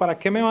momento, ¿para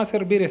qué me va a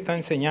servir esta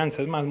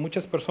enseñanza? Es más,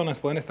 muchas personas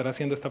pueden estar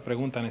haciendo esta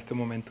pregunta en este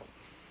momento.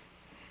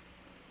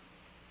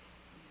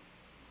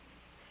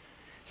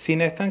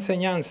 Sin esta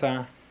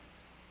enseñanza,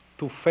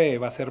 tu fe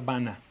va a ser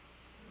vana.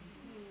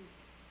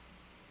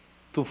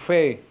 Tu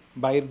fe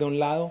va a ir de un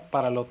lado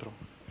para el otro.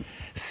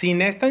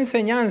 Sin esta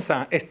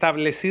enseñanza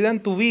establecida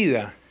en tu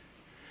vida,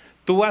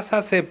 tú vas a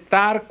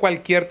aceptar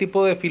cualquier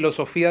tipo de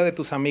filosofía de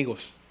tus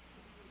amigos.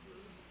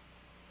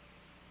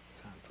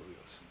 Santo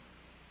Dios.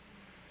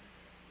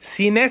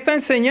 Sin esta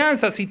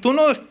enseñanza, si tú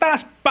no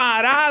estás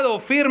parado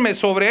firme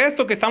sobre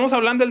esto que estamos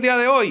hablando el día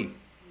de hoy,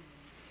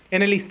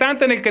 en el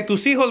instante en el que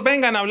tus hijos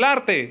vengan a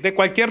hablarte de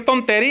cualquier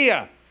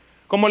tontería,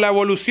 como la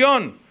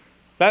evolución,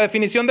 la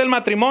definición del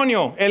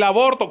matrimonio, el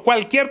aborto,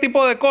 cualquier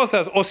tipo de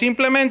cosas, o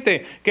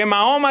simplemente que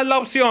Mahoma es la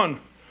opción,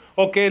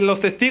 o que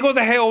los testigos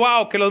de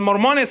Jehová, o que los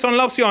mormones son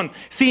la opción,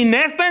 sin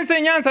esta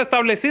enseñanza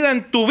establecida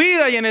en tu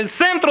vida y en el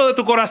centro de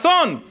tu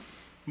corazón,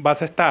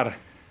 vas a estar,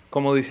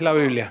 como dice la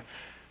Biblia,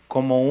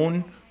 como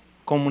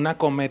una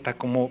cometa,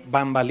 como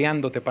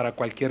bambaleándote para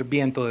cualquier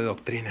viento de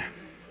doctrina.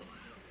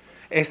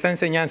 Esta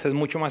enseñanza es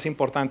mucho más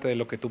importante de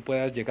lo que tú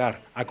puedas llegar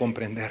a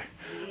comprender.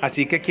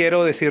 Así que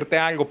quiero decirte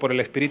algo por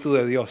el Espíritu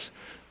de Dios.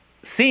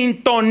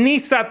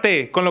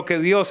 Sintonízate con lo que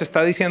Dios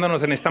está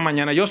diciéndonos en esta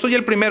mañana. Yo soy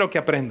el primero que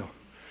aprendo,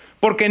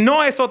 porque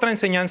no es otra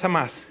enseñanza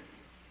más.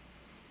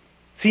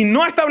 Si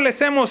no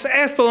establecemos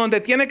esto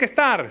donde tiene que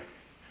estar,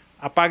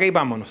 apaga y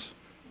vámonos.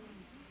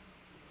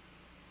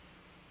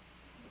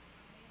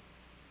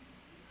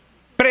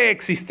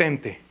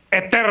 Preexistente,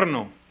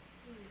 eterno.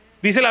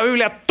 Dice la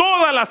Biblia,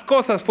 todas las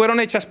cosas fueron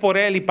hechas por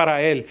Él y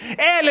para Él.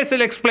 Él es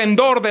el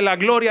esplendor de la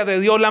gloria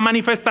de Dios, la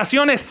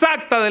manifestación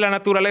exacta de la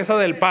naturaleza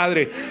del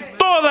Padre.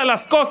 Todas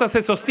las cosas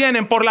se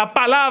sostienen por la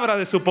palabra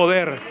de su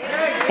poder,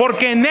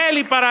 porque en Él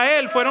y para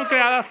Él fueron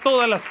creadas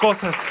todas las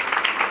cosas.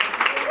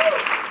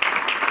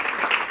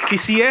 Y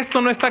si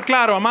esto no está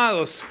claro,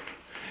 amados,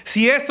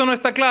 si esto no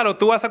está claro,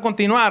 tú vas a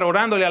continuar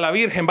orándole a la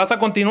Virgen, vas a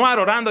continuar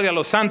orándole a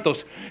los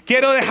santos.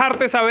 Quiero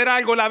dejarte saber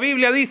algo. La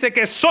Biblia dice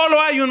que solo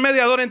hay un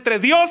mediador entre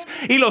Dios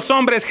y los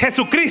hombres,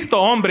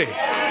 Jesucristo, hombre.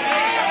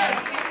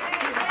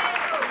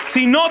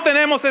 Si no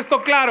tenemos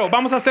esto claro,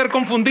 vamos a ser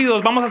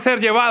confundidos, vamos a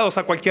ser llevados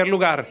a cualquier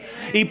lugar.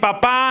 Y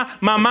papá,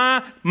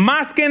 mamá,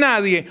 más que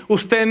nadie,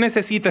 usted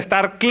necesita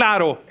estar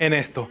claro en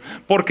esto.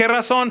 ¿Por qué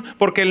razón?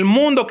 Porque el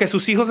mundo que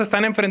sus hijos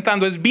están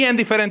enfrentando es bien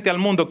diferente al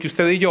mundo que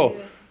usted y yo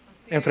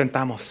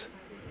enfrentamos.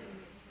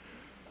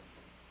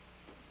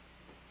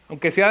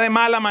 Aunque sea de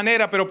mala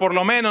manera, pero por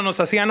lo menos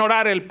nos hacían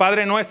orar el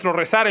Padre Nuestro,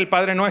 rezar el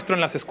Padre Nuestro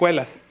en las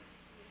escuelas.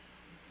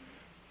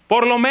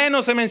 Por lo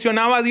menos se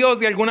mencionaba a Dios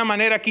de alguna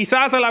manera,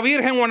 quizás a la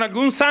Virgen o a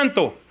algún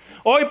santo.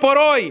 Hoy por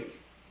hoy,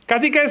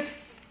 casi que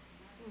es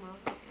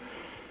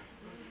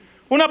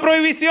una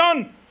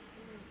prohibición.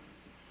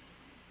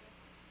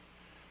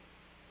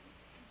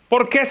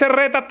 ¿Por qué se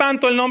reta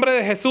tanto el nombre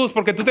de Jesús?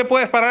 Porque tú te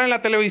puedes parar en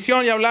la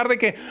televisión y hablar de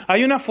que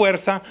hay una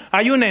fuerza,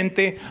 hay un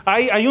ente,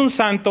 hay un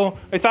santo,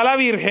 está la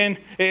Virgen,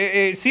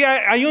 sí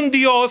hay un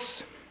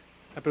Dios.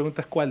 La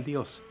pregunta es, ¿cuál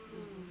Dios?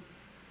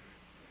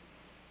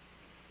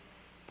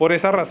 Por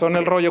esa razón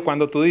el rollo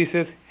cuando tú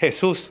dices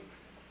Jesús.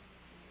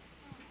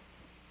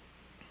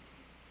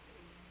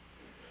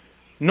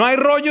 No hay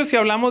rollo si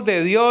hablamos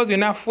de Dios, de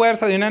una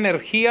fuerza, de una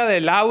energía,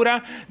 del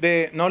aura,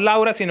 no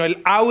Laura, sino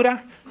el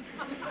aura.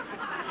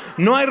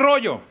 No hay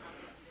rollo,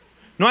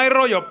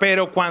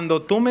 pero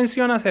cuando tú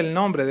mencionas el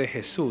nombre de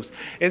Jesús,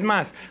 es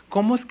más,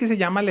 ¿cómo es que se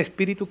llama el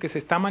espíritu que se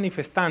está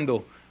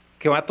manifestando,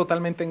 que va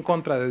totalmente en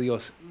contra de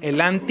Dios?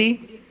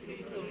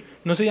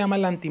 No se llama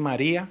el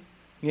antimaría,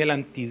 ni el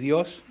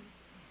antidios,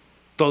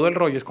 todo el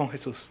rollo es con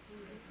Jesús.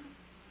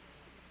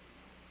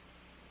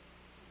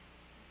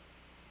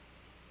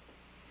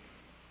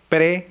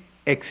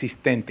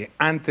 Preexistente,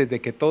 antes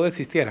de que todo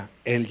existiera,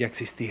 Él ya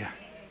existía.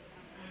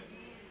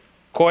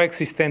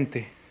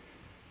 Coexistente.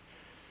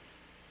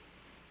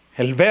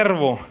 El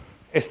verbo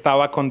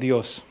estaba con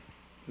Dios.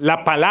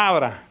 La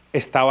palabra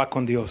estaba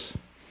con Dios.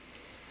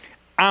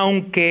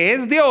 Aunque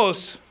es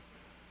Dios,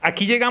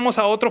 aquí llegamos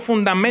a otro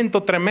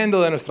fundamento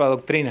tremendo de nuestra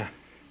doctrina.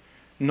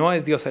 No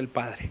es Dios el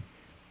Padre.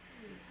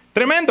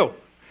 Tremendo.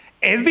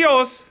 Es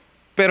Dios,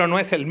 pero no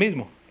es el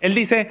mismo. Él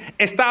dice,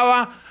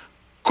 estaba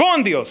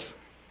con Dios.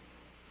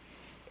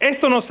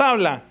 Esto nos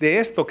habla de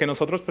esto que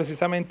nosotros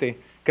precisamente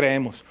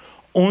creemos.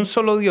 Un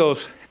solo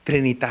Dios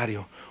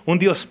trinitario. Un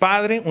Dios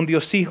Padre, un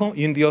Dios Hijo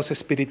y un Dios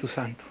Espíritu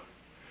Santo.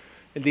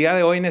 El día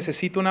de hoy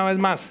necesito una vez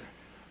más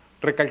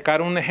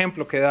recalcar un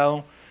ejemplo que he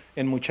dado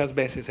en muchas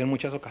veces, en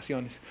muchas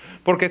ocasiones.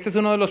 Porque este es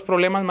uno de los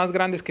problemas más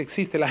grandes que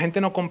existe. La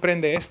gente no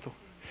comprende esto.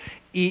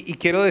 Y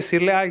quiero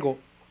decirle algo,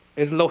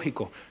 es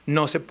lógico,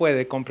 no se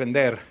puede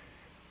comprender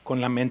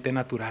con la mente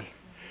natural.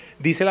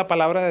 Dice la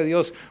palabra de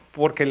Dios,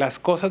 porque las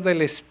cosas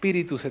del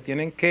Espíritu se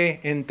tienen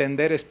que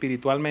entender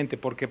espiritualmente,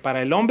 porque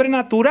para el hombre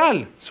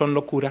natural son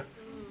locura.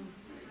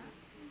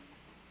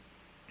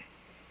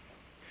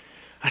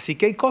 Así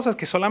que hay cosas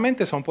que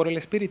solamente son por el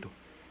Espíritu.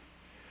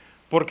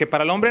 Porque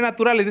para el hombre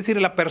natural, es decir,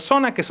 la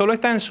persona que solo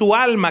está en su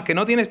alma, que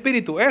no tiene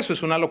espíritu, eso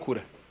es una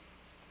locura.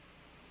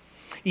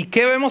 ¿Y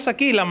qué vemos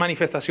aquí? La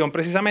manifestación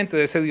precisamente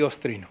de ese Dios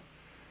trino.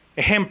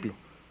 Ejemplo,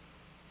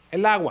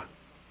 el agua.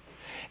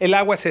 El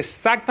agua es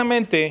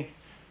exactamente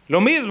lo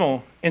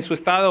mismo en su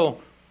estado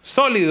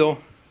sólido,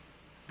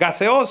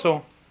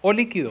 gaseoso o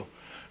líquido.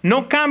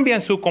 No cambia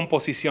en su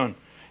composición.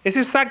 Es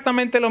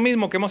exactamente lo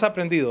mismo que hemos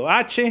aprendido.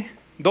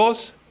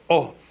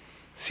 H2O.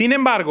 Sin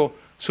embargo,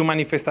 su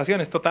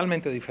manifestación es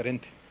totalmente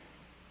diferente.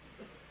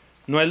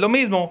 No es lo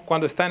mismo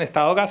cuando está en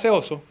estado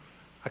gaseoso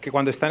a que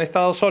cuando está en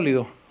estado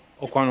sólido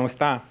o cuando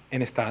está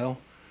en estado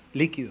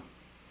líquido.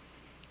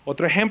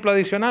 Otro ejemplo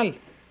adicional,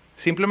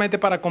 simplemente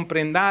para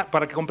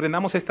que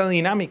comprendamos esta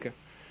dinámica.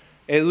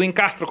 Edwin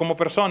Castro como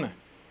persona.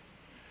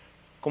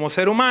 Como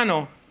ser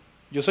humano,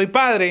 yo soy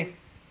padre,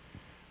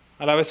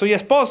 a la vez soy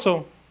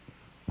esposo,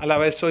 a la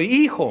vez soy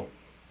hijo.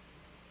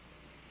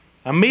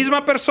 La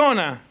misma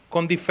persona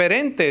con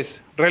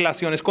diferentes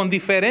relaciones, con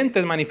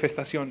diferentes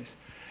manifestaciones.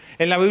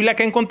 En la Biblia,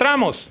 ¿qué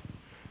encontramos?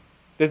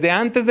 Desde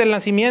antes del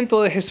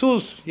nacimiento de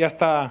Jesús y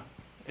hasta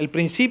el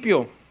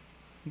principio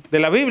de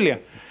la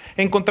Biblia,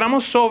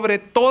 encontramos sobre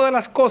todas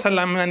las cosas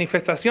la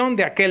manifestación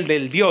de aquel,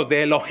 del Dios,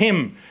 de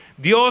Elohim.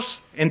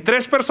 Dios en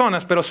tres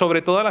personas, pero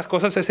sobre todas las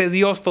cosas ese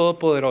Dios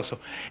todopoderoso.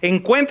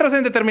 Encuentras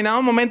en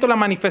determinado momento la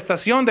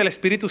manifestación del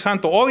Espíritu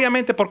Santo,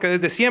 obviamente porque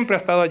desde siempre ha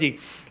estado allí.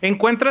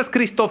 Encuentras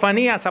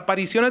cristofanías,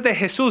 apariciones de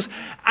Jesús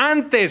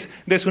antes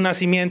de su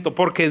nacimiento,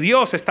 porque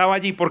Dios estaba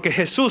allí, porque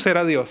Jesús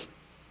era Dios.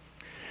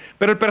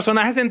 Pero el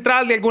personaje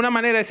central de alguna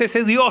manera es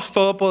ese Dios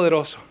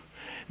todopoderoso.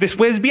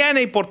 Después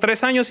viene y por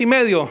 3 años y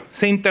medio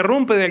se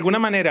interrumpe de alguna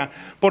manera.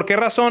 ¿Por qué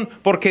razón?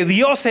 Porque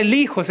Dios el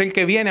Hijo es el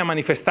que viene a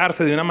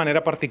manifestarse de una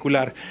manera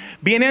particular.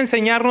 Viene a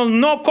enseñarnos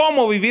no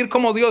cómo vivir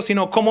como Dios,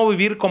 sino cómo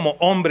vivir como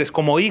hombres,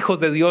 como hijos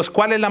de Dios.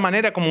 ¿Cuál es la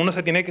manera como uno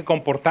se tiene que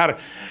comportar?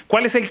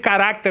 ¿Cuál es el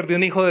carácter de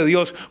un hijo de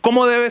Dios?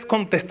 ¿Cómo debes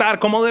contestar?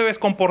 ¿Cómo debes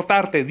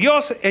comportarte?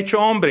 Dios hecho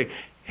hombre,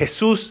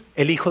 Jesús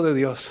el Hijo de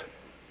Dios.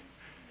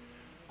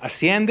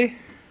 Asciende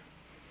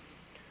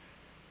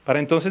para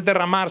entonces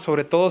derramar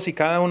sobre todos y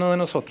cada uno de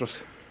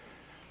nosotros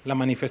la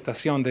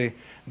manifestación de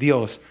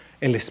Dios,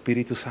 el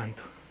Espíritu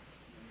Santo.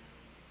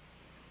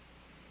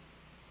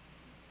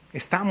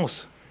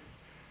 Estamos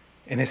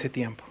en ese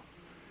tiempo.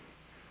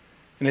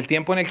 En el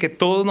tiempo en el que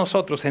todos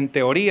nosotros, en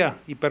teoría,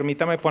 y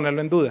permítame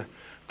ponerlo en duda,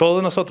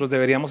 todos nosotros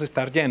deberíamos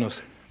estar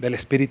llenos del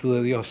Espíritu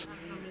de Dios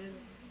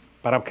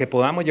para que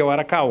podamos llevar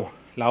a cabo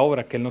la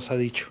obra que Él nos ha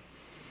dicho.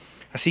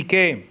 Así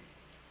que,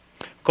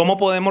 ¿cómo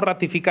podemos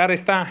ratificar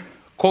esta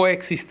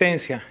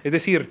coexistencia? Es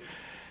decir,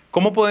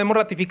 ¿cómo podemos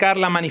ratificar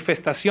la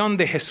manifestación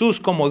de Jesús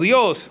como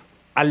Dios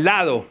al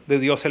lado de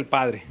Dios el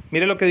Padre?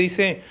 Mire lo que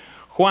dice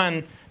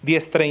Juan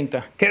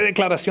 10:30. Qué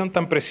declaración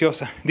tan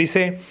preciosa.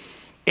 Dice,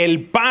 el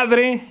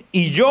Padre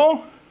y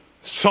yo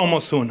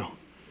somos uno.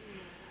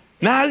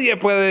 Nadie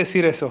puede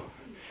decir eso.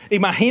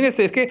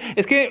 Imagínese, es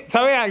que,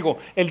 ¿sabe algo?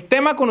 El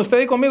tema con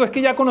usted y conmigo es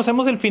que ya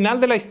conocemos el final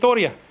de la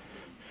historia.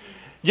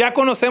 Ya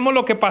conocemos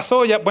lo que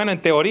pasó, ya, bueno, en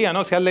teoría,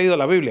 ¿no? Si has leído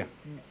la Biblia.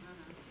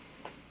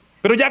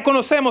 Pero ya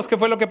conocemos qué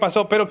fue lo que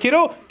pasó. Pero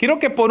quiero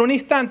que por un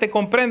instante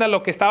comprendan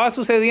lo que estaba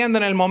sucediendo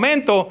en el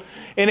momento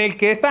en el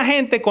que esta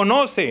gente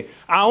conoce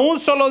a un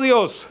solo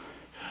Dios,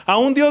 a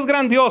un Dios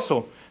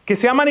grandioso, que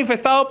se ha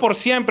manifestado por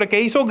siempre, que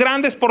hizo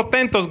grandes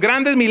portentos,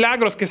 grandes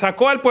milagros, que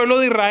sacó al pueblo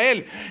de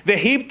Israel de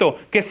Egipto,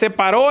 que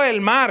separó el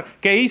mar,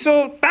 que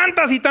hizo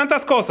tantas y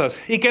tantas cosas,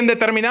 y que en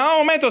determinado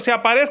momento se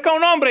aparezca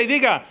un hombre y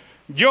diga,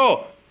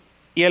 yo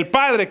y el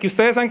Padre que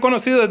ustedes han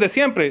conocido desde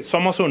siempre,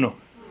 somos uno.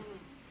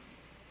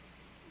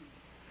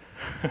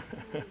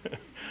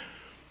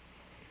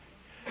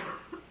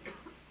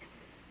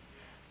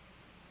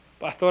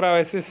 Pastor, a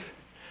veces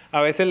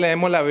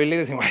leemos la Biblia y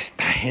decimos,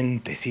 esta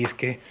gente, sí, es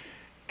que,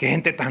 qué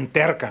gente tan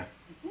terca.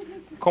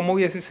 ¿Cómo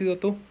hubiese sido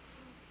tú?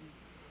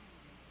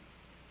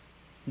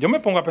 Yo me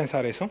pongo a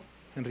pensar eso,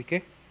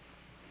 Enrique.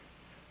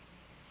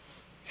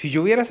 Si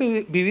yo hubiera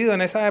vivido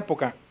en esa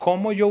época,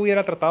 ¿cómo yo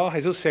hubiera tratado a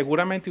Jesús?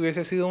 Seguramente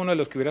hubiese sido uno de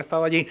los que hubiera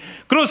estado allí.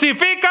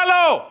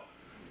 ¡Crucifícalo!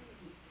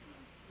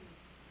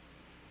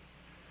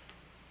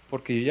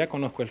 Porque yo ya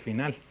conozco el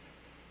final.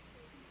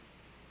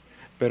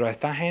 Pero a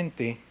esta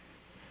gente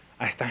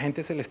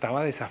se le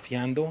estaba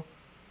desafiando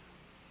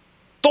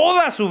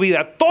toda su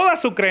vida, toda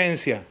su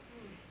creencia.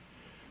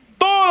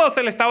 Todo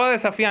se le estaba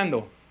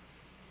desafiando.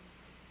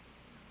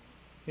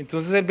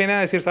 Entonces Él viene a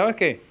decir, ¿sabes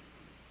qué?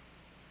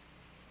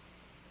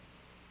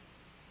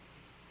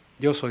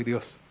 Yo soy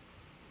Dios.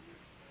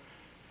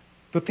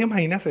 ¿Tú te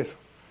imaginas eso?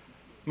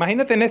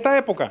 Imagínate en esta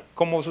época,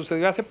 como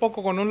sucedió hace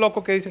poco con un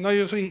loco que dice, no,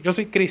 yo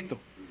soy Cristo.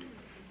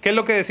 ¿Qué es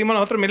lo que decimos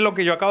nosotros? Mire lo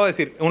que yo acabo de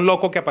decir, un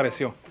loco que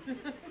apareció.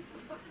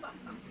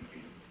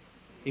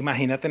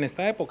 Imagínate en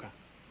esta época.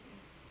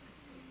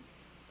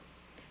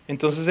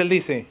 Entonces Él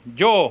dice,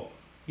 yo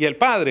y el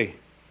Padre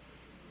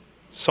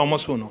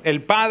somos uno.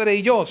 El Padre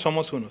y yo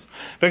somos unos.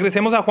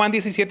 Regresemos a Juan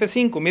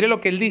 17:5. Mire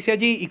lo que Él dice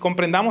allí y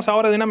comprendamos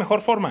ahora de una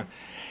mejor forma.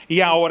 Y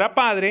ahora,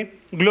 Padre,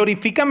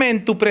 glorifícame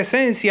en tu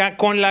presencia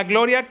con la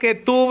gloria que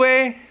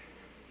tuve,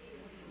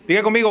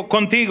 diga conmigo,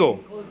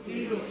 contigo,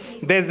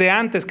 desde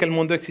antes que el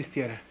mundo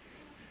existiera.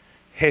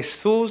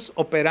 Jesús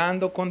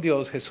operando con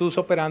Dios, Jesús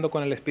operando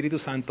con el Espíritu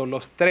Santo,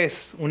 los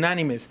tres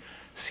unánimes,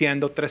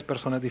 siendo tres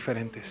personas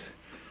diferentes.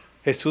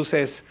 Jesús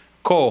es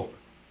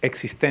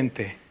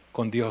coexistente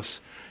con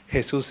Dios.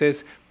 Jesús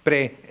es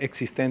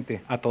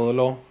preexistente a todo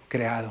lo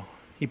creado.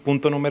 Y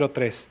punto número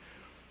 3,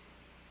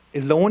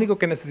 es lo único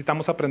que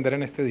necesitamos aprender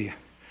en este día.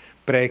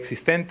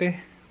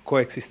 Preexistente,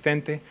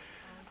 coexistente,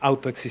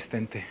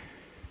 autoexistente.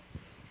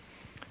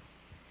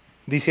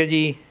 Dice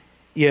allí,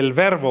 y el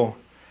verbo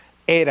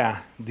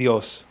era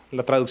Dios.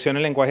 La traducción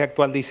en lenguaje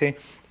actual dice,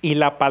 y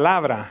la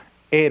palabra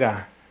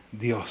era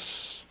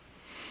Dios.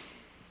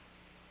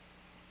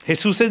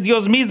 Jesús es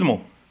Dios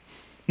mismo.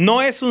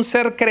 No es un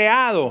ser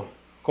creado,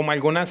 como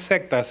algunas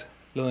sectas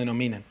lo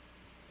denominan.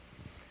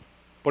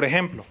 Por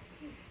ejemplo,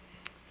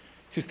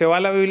 si usted va a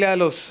la Biblia de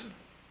los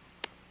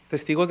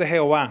Testigos de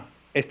Jehová,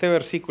 este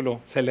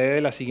versículo se lee de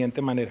la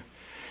siguiente manera.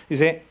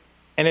 Dice,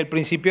 en el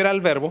principio era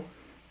el verbo,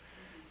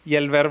 y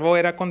el verbo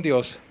era con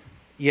Dios,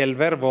 y el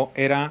verbo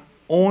era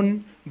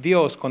un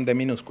Dios con D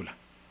minúscula.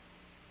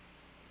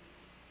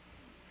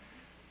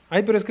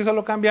 Ay, pero es que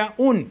solo cambia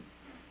un.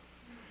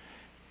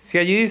 Si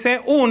allí dice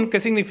un, ¿qué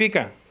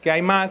significa? Que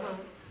hay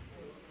más.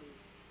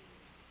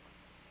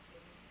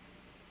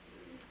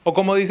 O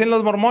como dicen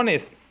los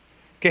mormones,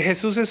 que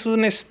Jesús es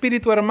un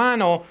espíritu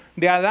hermano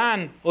de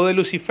Adán o de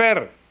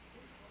Lucifer.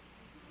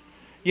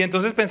 Y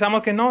entonces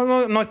pensamos que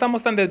no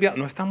estamos tan desviados.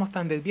 No estamos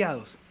tan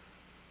desviados.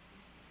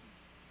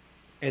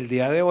 El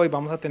día de hoy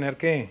vamos a tener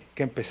que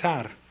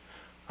empezar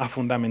a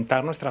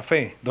fundamentar nuestra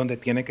fe donde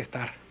tiene que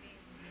estar.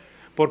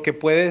 Porque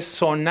puede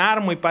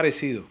sonar muy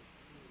parecido.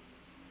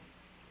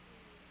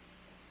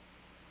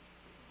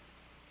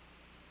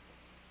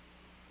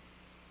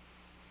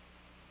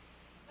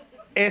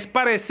 Es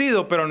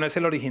parecido, pero no es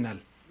el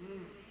original.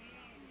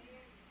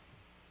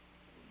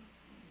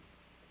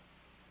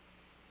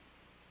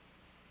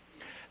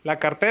 La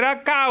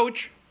cartera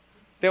Couch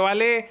te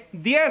vale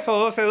 10 o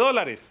 12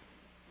 dólares.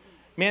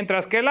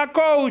 Mientras que la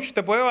Coach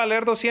te puede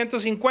valer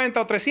 250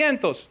 o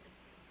 300.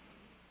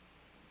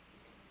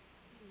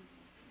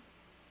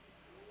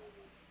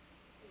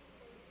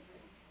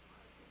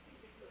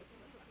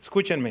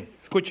 Escúchenme.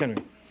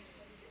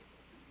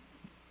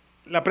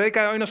 La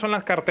prédica de hoy no son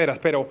las carteras,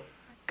 pero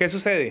 ¿qué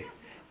sucede?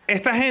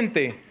 Esta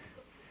gente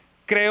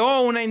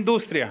creó una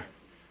industria,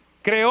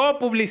 creó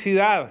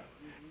publicidad,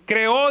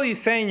 creó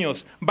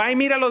diseños, va y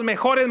mira los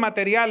mejores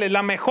materiales,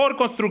 la mejor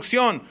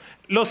construcción,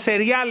 los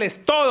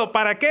cereales, todo.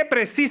 ¿Para qué?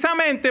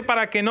 Precisamente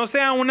para que no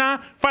sea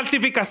una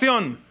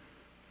falsificación.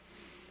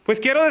 Pues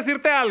quiero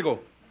decirte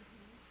algo.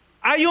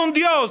 Hay un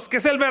Dios que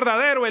es el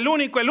verdadero, el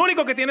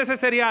único que tiene ese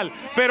cereal.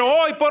 Pero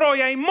hoy por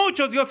hoy hay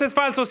muchos dioses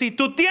falsos y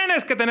tú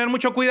tienes que tener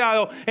mucho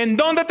cuidado en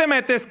dónde te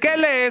metes, qué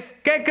lees,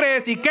 qué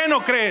crees y qué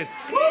no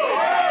crees.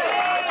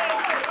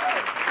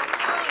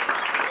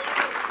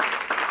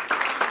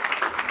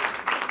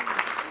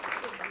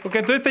 Porque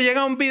entonces te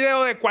llega un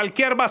video de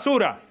cualquier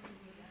basura.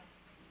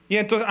 Y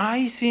entonces,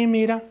 ay, sí,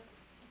 mira.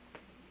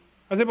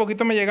 Hace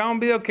poquito me llegaba un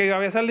video que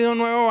había salido un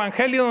nuevo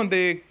evangelio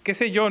donde, qué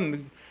sé yo,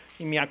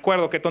 y me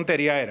acuerdo qué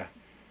tontería era.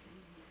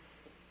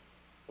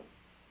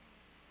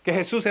 Que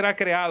Jesús era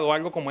creado,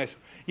 algo como eso.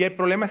 Y el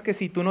problema es que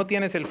si tú no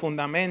tienes el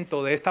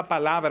fundamento de esta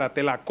palabra,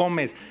 te la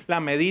comes, la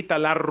meditas,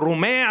 la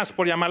rumeas,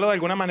 por llamarlo de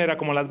alguna manera,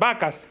 como las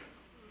vacas,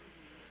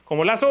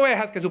 como las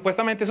ovejas, que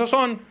supuestamente esos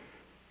son.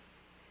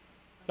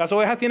 Las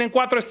ovejas tienen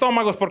 4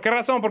 estómagos. ¿Por qué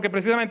razón? Porque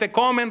precisamente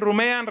comen,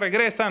 rumean,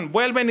 regresan,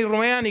 vuelven y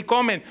rumean y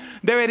comen.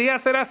 Debería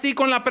ser así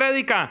con la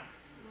prédica.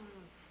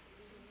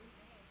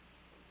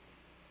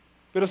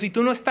 Pero si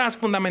tú no estás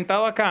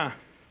fundamentado acá,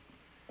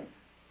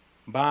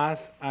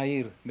 vas a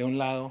ir de un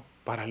lado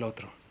para el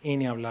otro. Y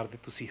ni hablar de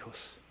tus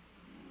hijos.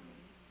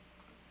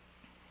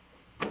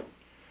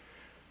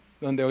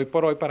 Donde hoy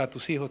por hoy para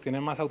tus hijos tiene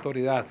más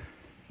autoridad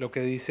lo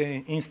que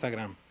dice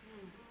Instagram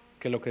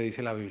que lo que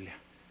dice la Biblia.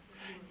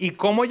 ¿Y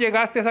cómo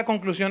llegaste a esa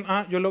conclusión?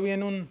 Yo lo vi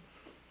en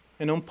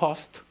un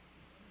post.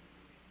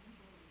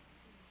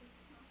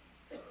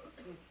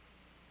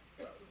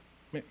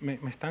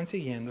 Me están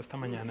siguiendo esta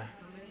mañana.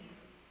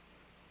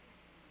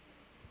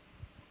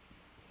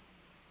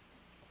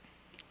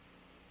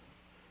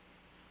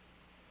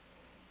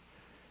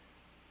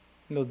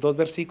 En los 2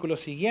 versículos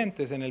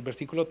siguientes, en el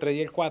versículo 3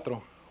 y el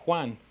 4,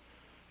 Juan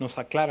nos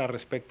aclara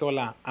respecto a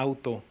la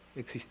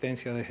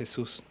autoexistencia de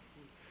Jesús.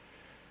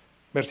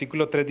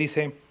 Versículo 3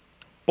 dice,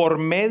 por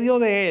medio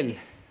de Él,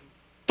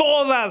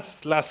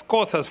 todas las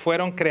cosas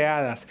fueron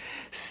creadas.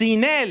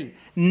 Sin Él,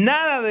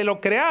 nada de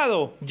lo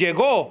creado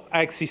llegó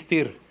a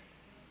existir.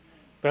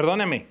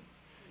 Perdóneme,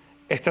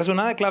 esta es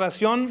una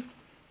declaración.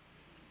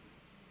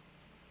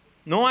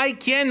 No hay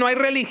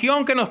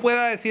religión que nos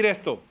pueda decir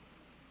esto.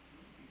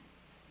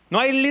 No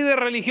hay líder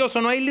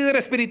religioso, no hay líder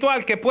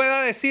espiritual que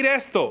pueda decir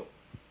esto.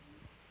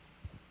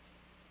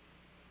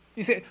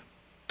 Dice,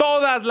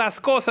 todas las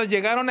cosas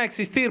llegaron a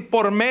existir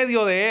por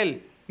medio de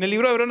Él. En el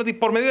libro de Hebreos nos dice,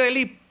 por medio de Él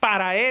y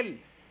para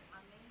Él.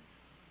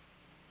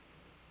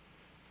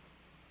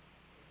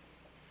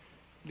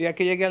 El día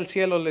que llegue al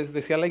cielo, les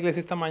decía a la iglesia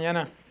esta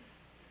mañana,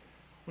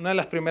 una de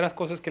las primeras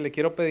cosas que le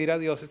quiero pedir a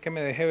Dios es que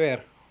me deje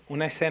ver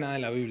una escena de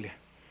la Biblia.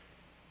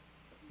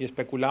 Y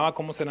especulaba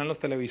cómo serán los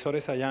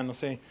televisores allá, no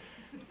sé.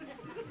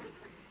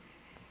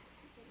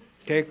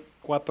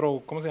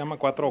 ¿Cómo se llama?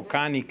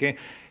 4K ni qué.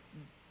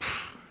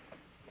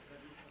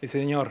 Y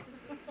Señor,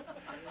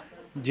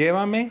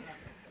 llévame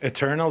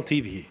Eternal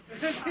TV.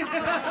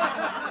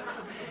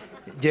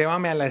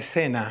 Llévame a la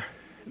escena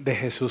de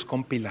Jesús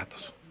con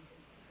Pilatos.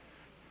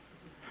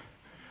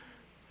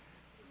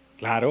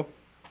 Claro,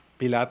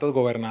 Pilatos,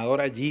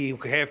 gobernador allí,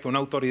 un jefe, una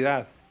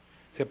autoridad,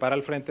 se para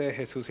al frente de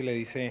Jesús y le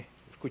dice,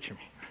 escúcheme.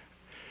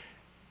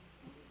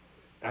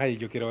 Ay,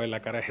 yo quiero ver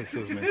la cara de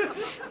Jesús.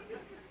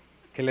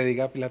 Que le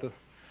diga a Pilatos,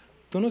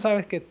 tú no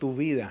sabes que tu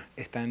vida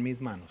está en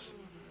mis manos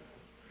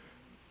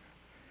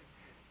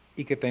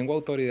y que tengo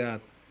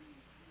autoridad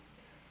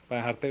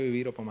para dejarte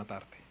vivir o para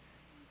matarte.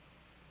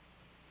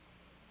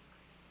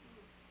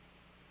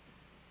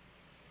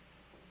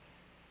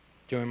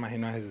 Yo me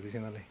imagino a Jesús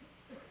diciéndole,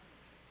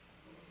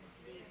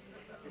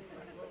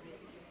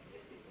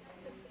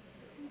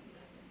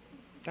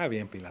 está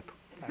bien, Pilato,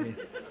 está bien.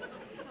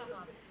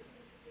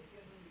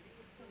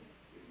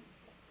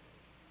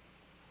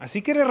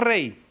 Así que eres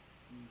rey.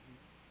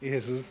 Y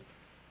Jesús,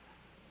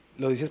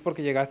 ¿lo dices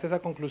porque llegaste a esa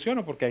conclusión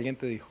o porque alguien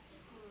te dijo?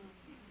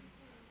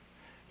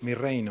 Mi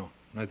reino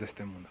no es de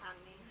este mundo.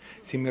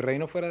 Si mi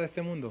reino fuera de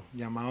este mundo,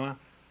 llamaba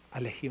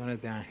a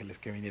legiones de ángeles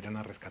que vinieran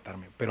a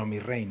rescatarme. Pero mi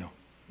reino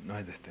no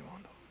es de este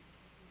mundo.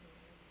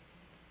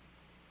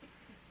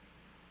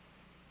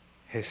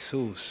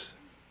 Jesús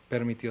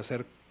permitió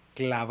ser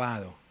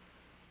clavado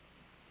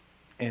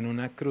en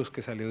una cruz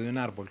que salió de un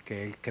árbol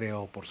que Él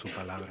creó por su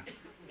palabra.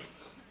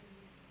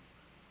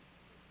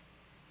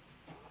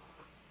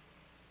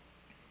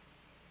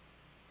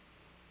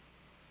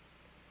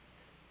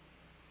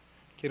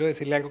 Quiero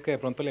decirle algo que de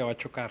pronto le va a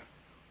chocar.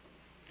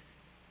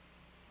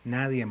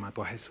 Nadie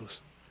mató a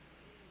Jesús.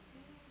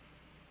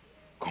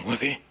 ¿Cómo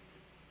así?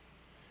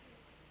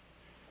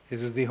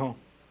 Jesús dijo,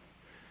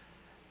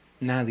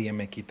 nadie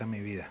me quita mi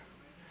vida,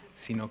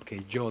 sino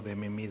que yo de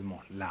mí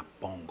mismo la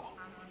pongo.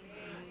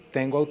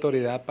 Tengo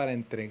autoridad para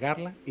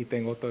entregarla y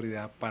tengo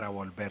autoridad para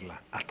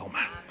volverla a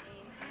tomar.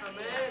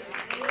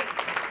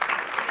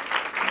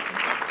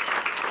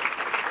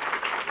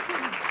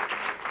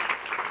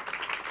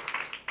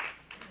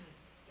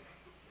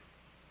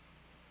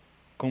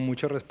 Con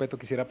mucho respeto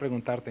quisiera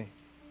preguntarte,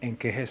 ¿en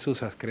qué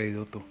Jesús has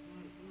creído tú?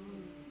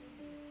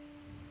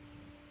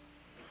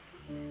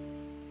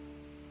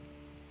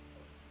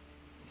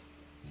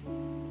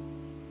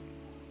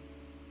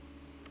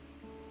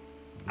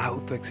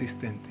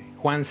 Autoexistente.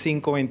 Juan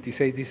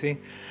 5:26 dice,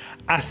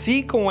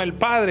 así como el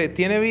Padre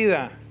tiene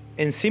vida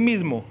en sí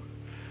mismo,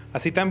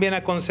 así también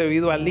ha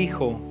concebido al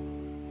Hijo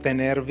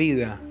tener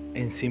vida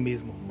en sí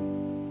mismo.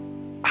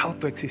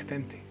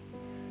 Autoexistente.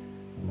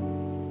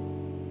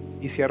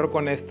 Y cierro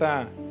con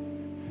esta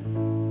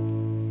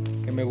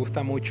que me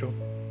gusta mucho.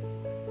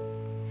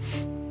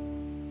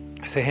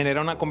 Se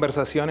genera una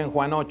conversación en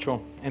Juan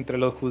 8 entre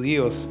los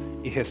judíos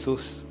y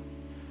Jesús.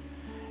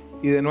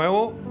 Y de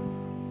nuevo,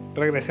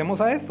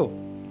 regresemos a esto.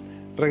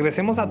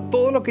 Regresemos a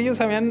todo lo que ellos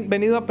habían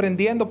venido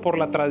aprendiendo por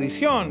la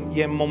tradición.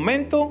 Y en un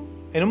momento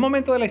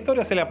de la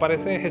historia se le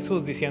aparece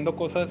Jesús diciendo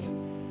cosas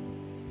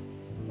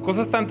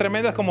tan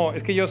tremendas como,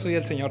 es que yo soy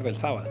el Señor del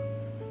sábado.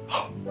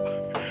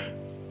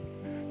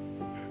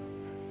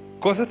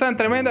 Cosas tan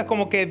tremendas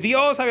como que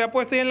Dios había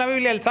puesto ahí en la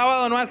Biblia, el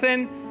sábado no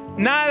hacen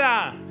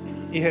nada.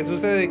 Y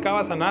Jesús se dedicaba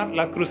a sanar.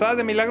 Las cruzadas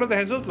de milagros de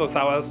Jesús, los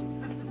sábados.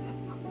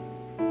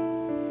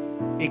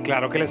 Y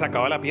claro que le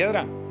sacaba la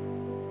piedra.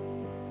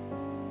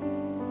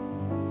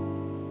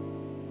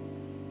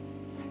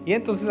 Y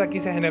entonces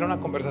aquí se genera una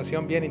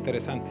conversación bien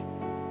interesante.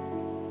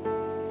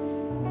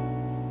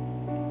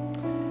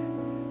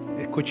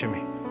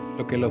 Escúcheme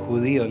lo que los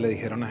judíos le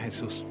dijeron a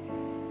Jesús.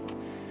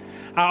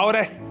 Ahora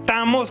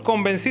estamos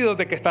convencidos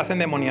de que estás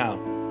endemoniado.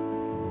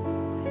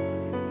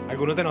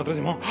 Algunos de nosotros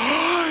decimos,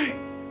 ¡ay!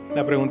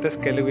 La pregunta es,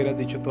 ¿qué le hubieras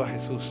dicho tú a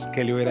Jesús?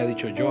 ¿Qué le hubiera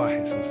dicho yo a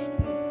Jesús?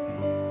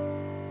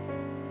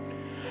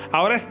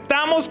 Ahora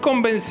estamos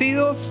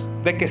convencidos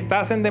de que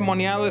estás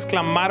endemoniado,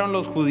 exclamaron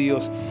los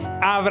judíos.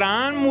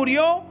 Abraham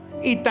murió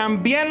y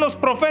también los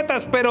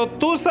profetas, pero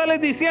tú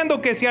sales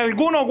diciendo que si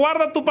alguno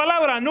guarda tu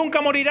palabra,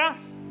 nunca morirá.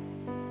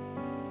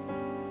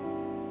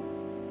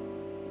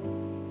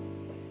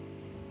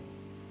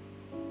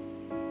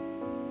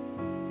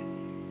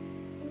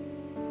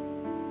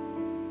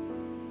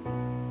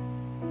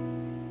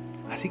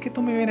 Así que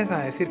tú me vienes a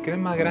decir que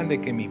eres más grande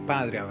que mi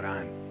padre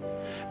Abraham.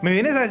 Me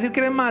vienes a decir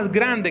que eres más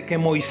grande que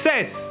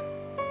Moisés.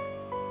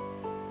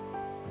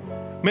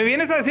 Me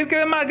vienes a decir que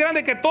eres más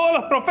grande que todos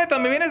los profetas.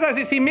 Me vienes a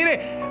decir, sí, mire,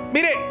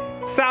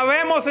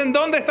 sabemos en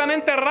dónde están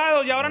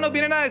enterrados y ahora nos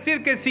vienen a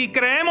decir que si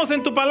creemos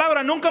en tu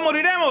palabra nunca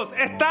moriremos.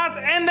 Estás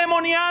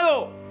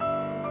endemoniado.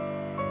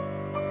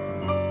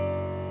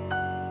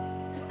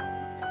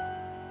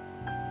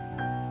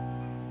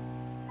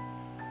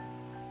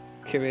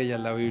 Qué bella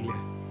es la Biblia.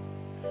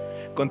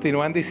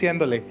 Continúan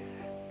diciéndole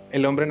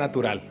el hombre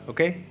natural,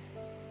 ¿ok?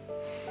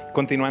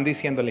 Continúan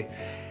diciéndole,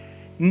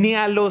 ni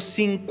a los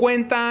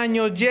 50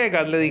 años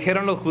llegas, le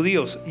dijeron los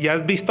judíos, y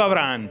has visto a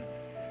Abraham.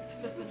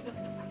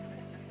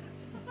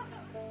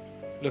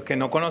 Los que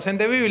no conocen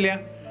de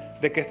Biblia,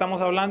 ¿de qué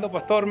estamos hablando,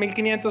 pastor?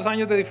 1500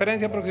 años de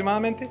diferencia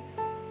aproximadamente.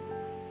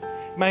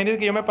 Imagínense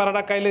que yo me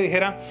parara acá y le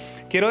dijera,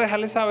 quiero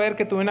dejarles saber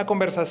que tuve una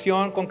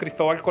conversación con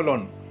Cristóbal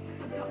Colón.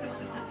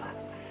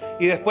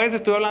 Y después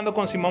estuve hablando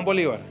con Simón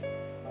Bolívar.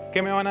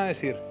 ¿Qué me van a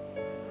decir?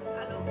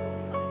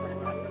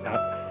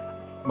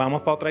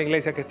 Vamos para otra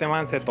iglesia que este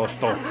man se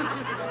tostó.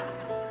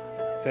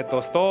 Se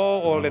tostó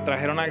o le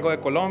trajeron algo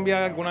de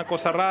Colombia, alguna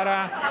cosa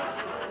rara.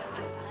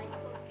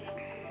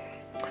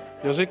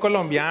 Yo soy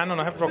colombiano,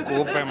 no se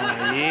preocupe,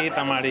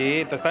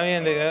 Marita, está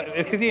bien.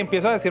 Es que si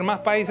empiezo a decir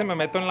más países me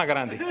meto en la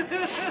grande.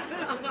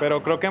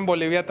 Pero creo que en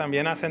Bolivia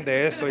también hacen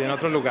de eso y en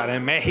otros lugares,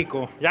 en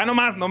México. Ya no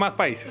más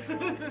países.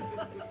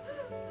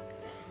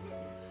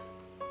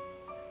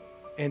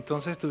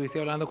 Entonces estuviste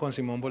hablando con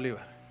Simón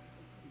Bolívar.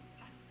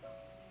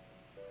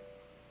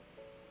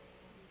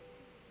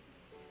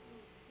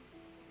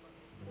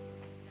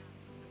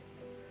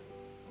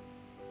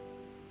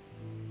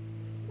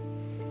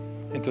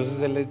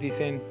 Entonces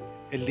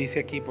él dice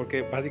aquí,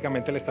 porque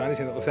básicamente le estaban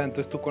diciendo, o sea,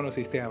 entonces tú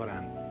conociste a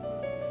Abraham.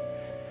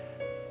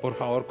 Por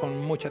favor, con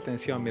mucha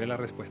atención, mire la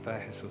respuesta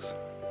de Jesús.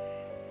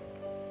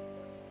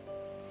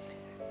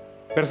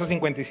 Verso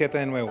 57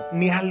 de nuevo.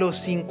 Ni a los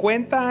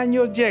 50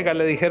 años llega,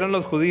 le dijeron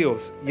los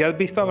judíos, ¿y has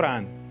visto a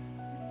Abraham?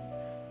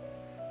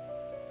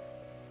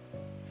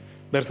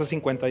 Verso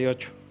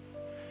 58.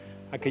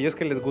 Aquellos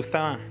que les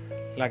gusta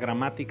la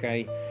gramática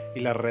y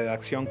la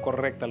redacción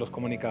correcta, los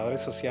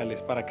comunicadores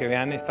sociales, para que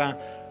vean esta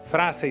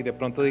frase y de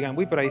pronto digan,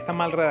 uy, pero ahí está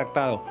mal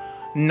redactado.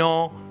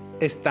 No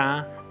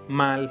está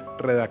mal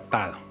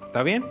redactado.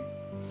 ¿Está bien?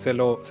 Se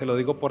lo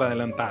digo por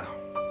adelantado.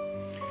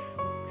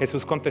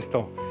 Jesús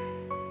contestó,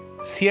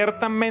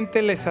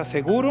 ciertamente les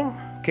aseguro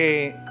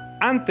que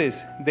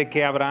antes de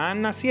que Abraham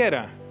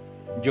naciera,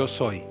 yo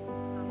soy.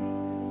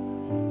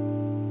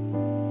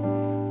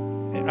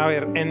 A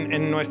ver,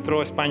 en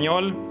nuestro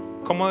español,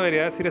 ¿cómo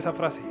debería decir esa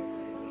frase?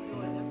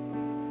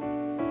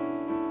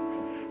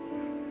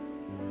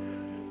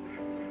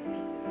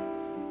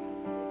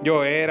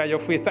 Yo era, yo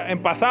fui, está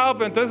en pasado,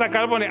 pero entonces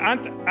acá lo pone,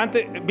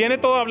 antes, viene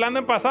todo hablando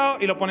en pasado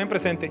y lo pone en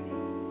presente.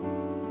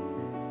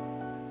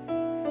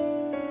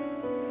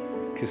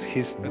 Because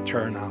he's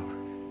eternal.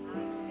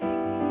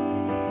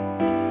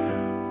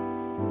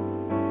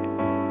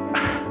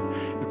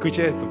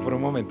 Escuche esto por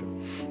un momento.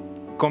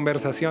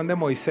 Conversación de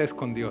Moisés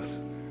con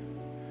Dios.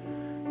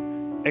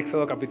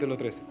 Éxodo capítulo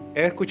 3.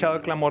 He escuchado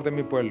el clamor de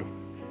mi pueblo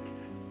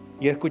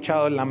y he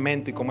escuchado el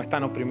lamento y cómo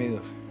están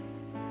oprimidos,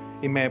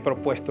 y me he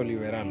propuesto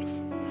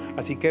liberarlos.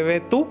 Así que ve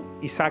tú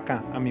y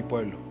saca a mi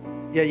pueblo.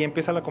 Y ahí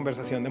empieza la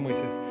conversación de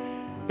Moisés.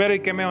 Pero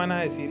 ¿y qué me van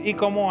a decir? ¿Y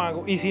cómo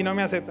hago? ¿Y si no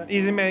me aceptan?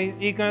 ¿Y si me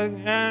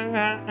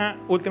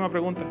Última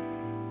pregunta.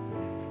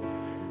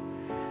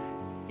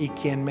 ¿Y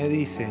quién me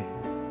dice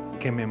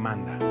que me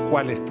manda?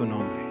 ¿Cuál es tu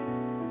nombre?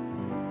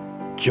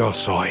 Yo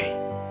soy.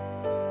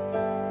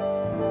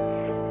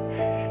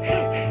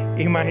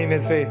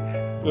 Imagínense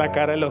la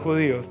cara de los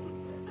judíos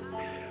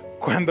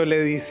cuando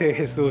le dice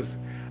Jesús,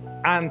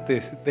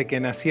 antes de que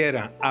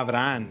naciera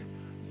Abraham,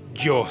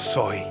 yo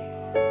soy.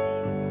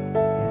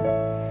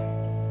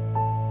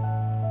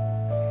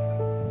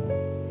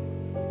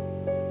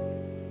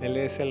 Él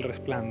es el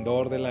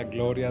resplandor de la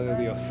gloria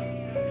de Dios,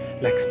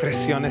 la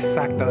expresión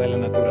exacta de la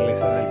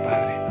naturaleza del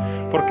Padre,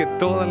 porque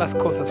todas las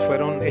cosas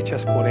fueron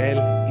hechas por Él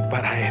y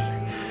para Él.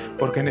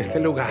 Porque en este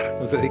lugar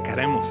nos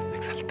dedicaremos a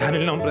exaltar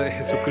el nombre de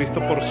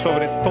Jesucristo por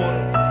sobre todo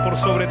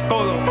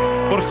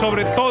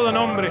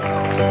nombre.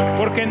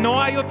 Porque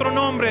no hay otro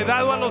nombre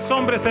dado a los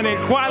hombres en el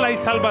cual hay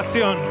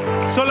salvación.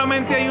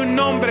 Solamente hay un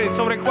nombre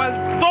sobre el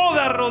cual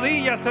toda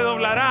rodilla se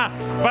doblará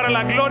para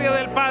la gloria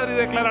del Padre y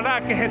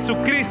declarará que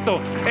Jesucristo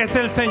es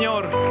el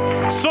Señor.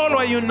 Solo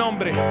hay un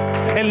nombre,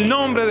 el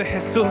nombre de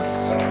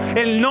Jesús,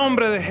 el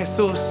nombre de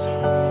Jesús.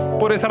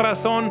 Por esa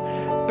razón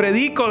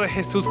predico de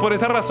Jesús, por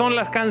esa razón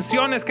las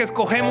canciones que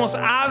escogemos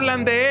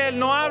hablan de Él,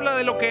 no habla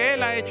de lo que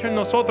Él ha hecho en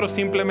nosotros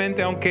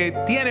simplemente, aunque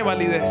tiene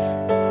validez.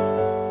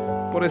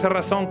 Por esa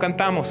razón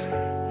cantamos,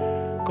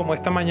 como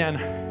esta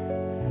mañana,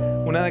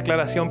 una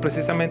declaración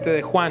precisamente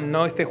de Juan,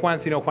 no este Juan,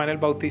 sino Juan el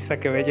Bautista,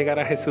 que ve llegar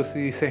a Jesús y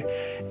dice,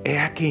 he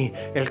aquí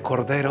el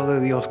Cordero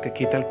de Dios que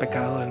quita el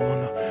pecado del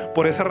mundo.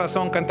 Por esa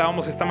razón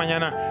cantábamos esta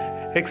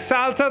mañana,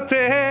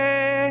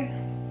 exáltate,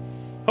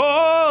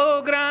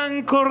 oh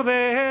gran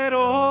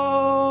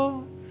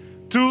Cordero,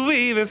 tú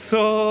vives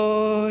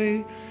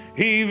hoy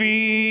y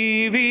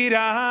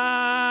vivirás.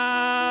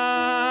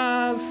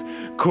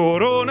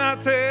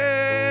 Corónate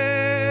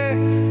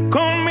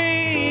con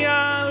mi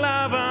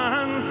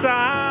alabanza.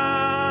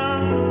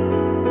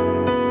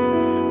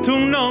 Tu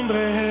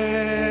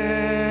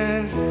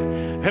nombre es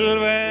el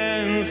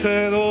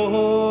vencedor.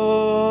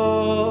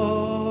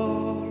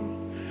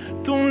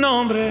 Tu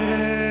nombre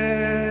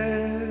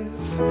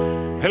es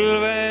el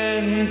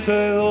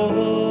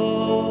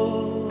vencedor.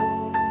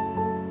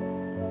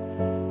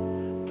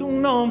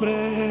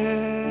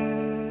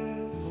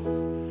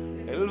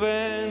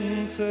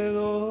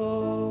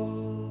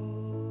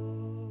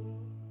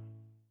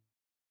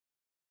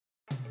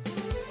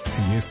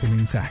 este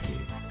mensaje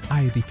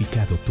ha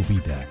edificado tu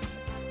vida,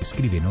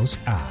 escríbenos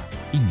a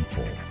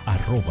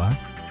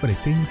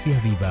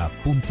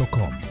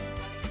info@presenciaviva.com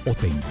o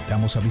te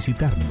invitamos a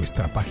visitar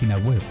nuestra página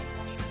web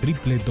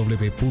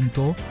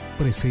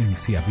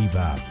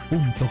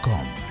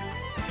www.presenciaviva.com.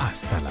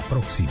 Hasta la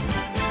próxima.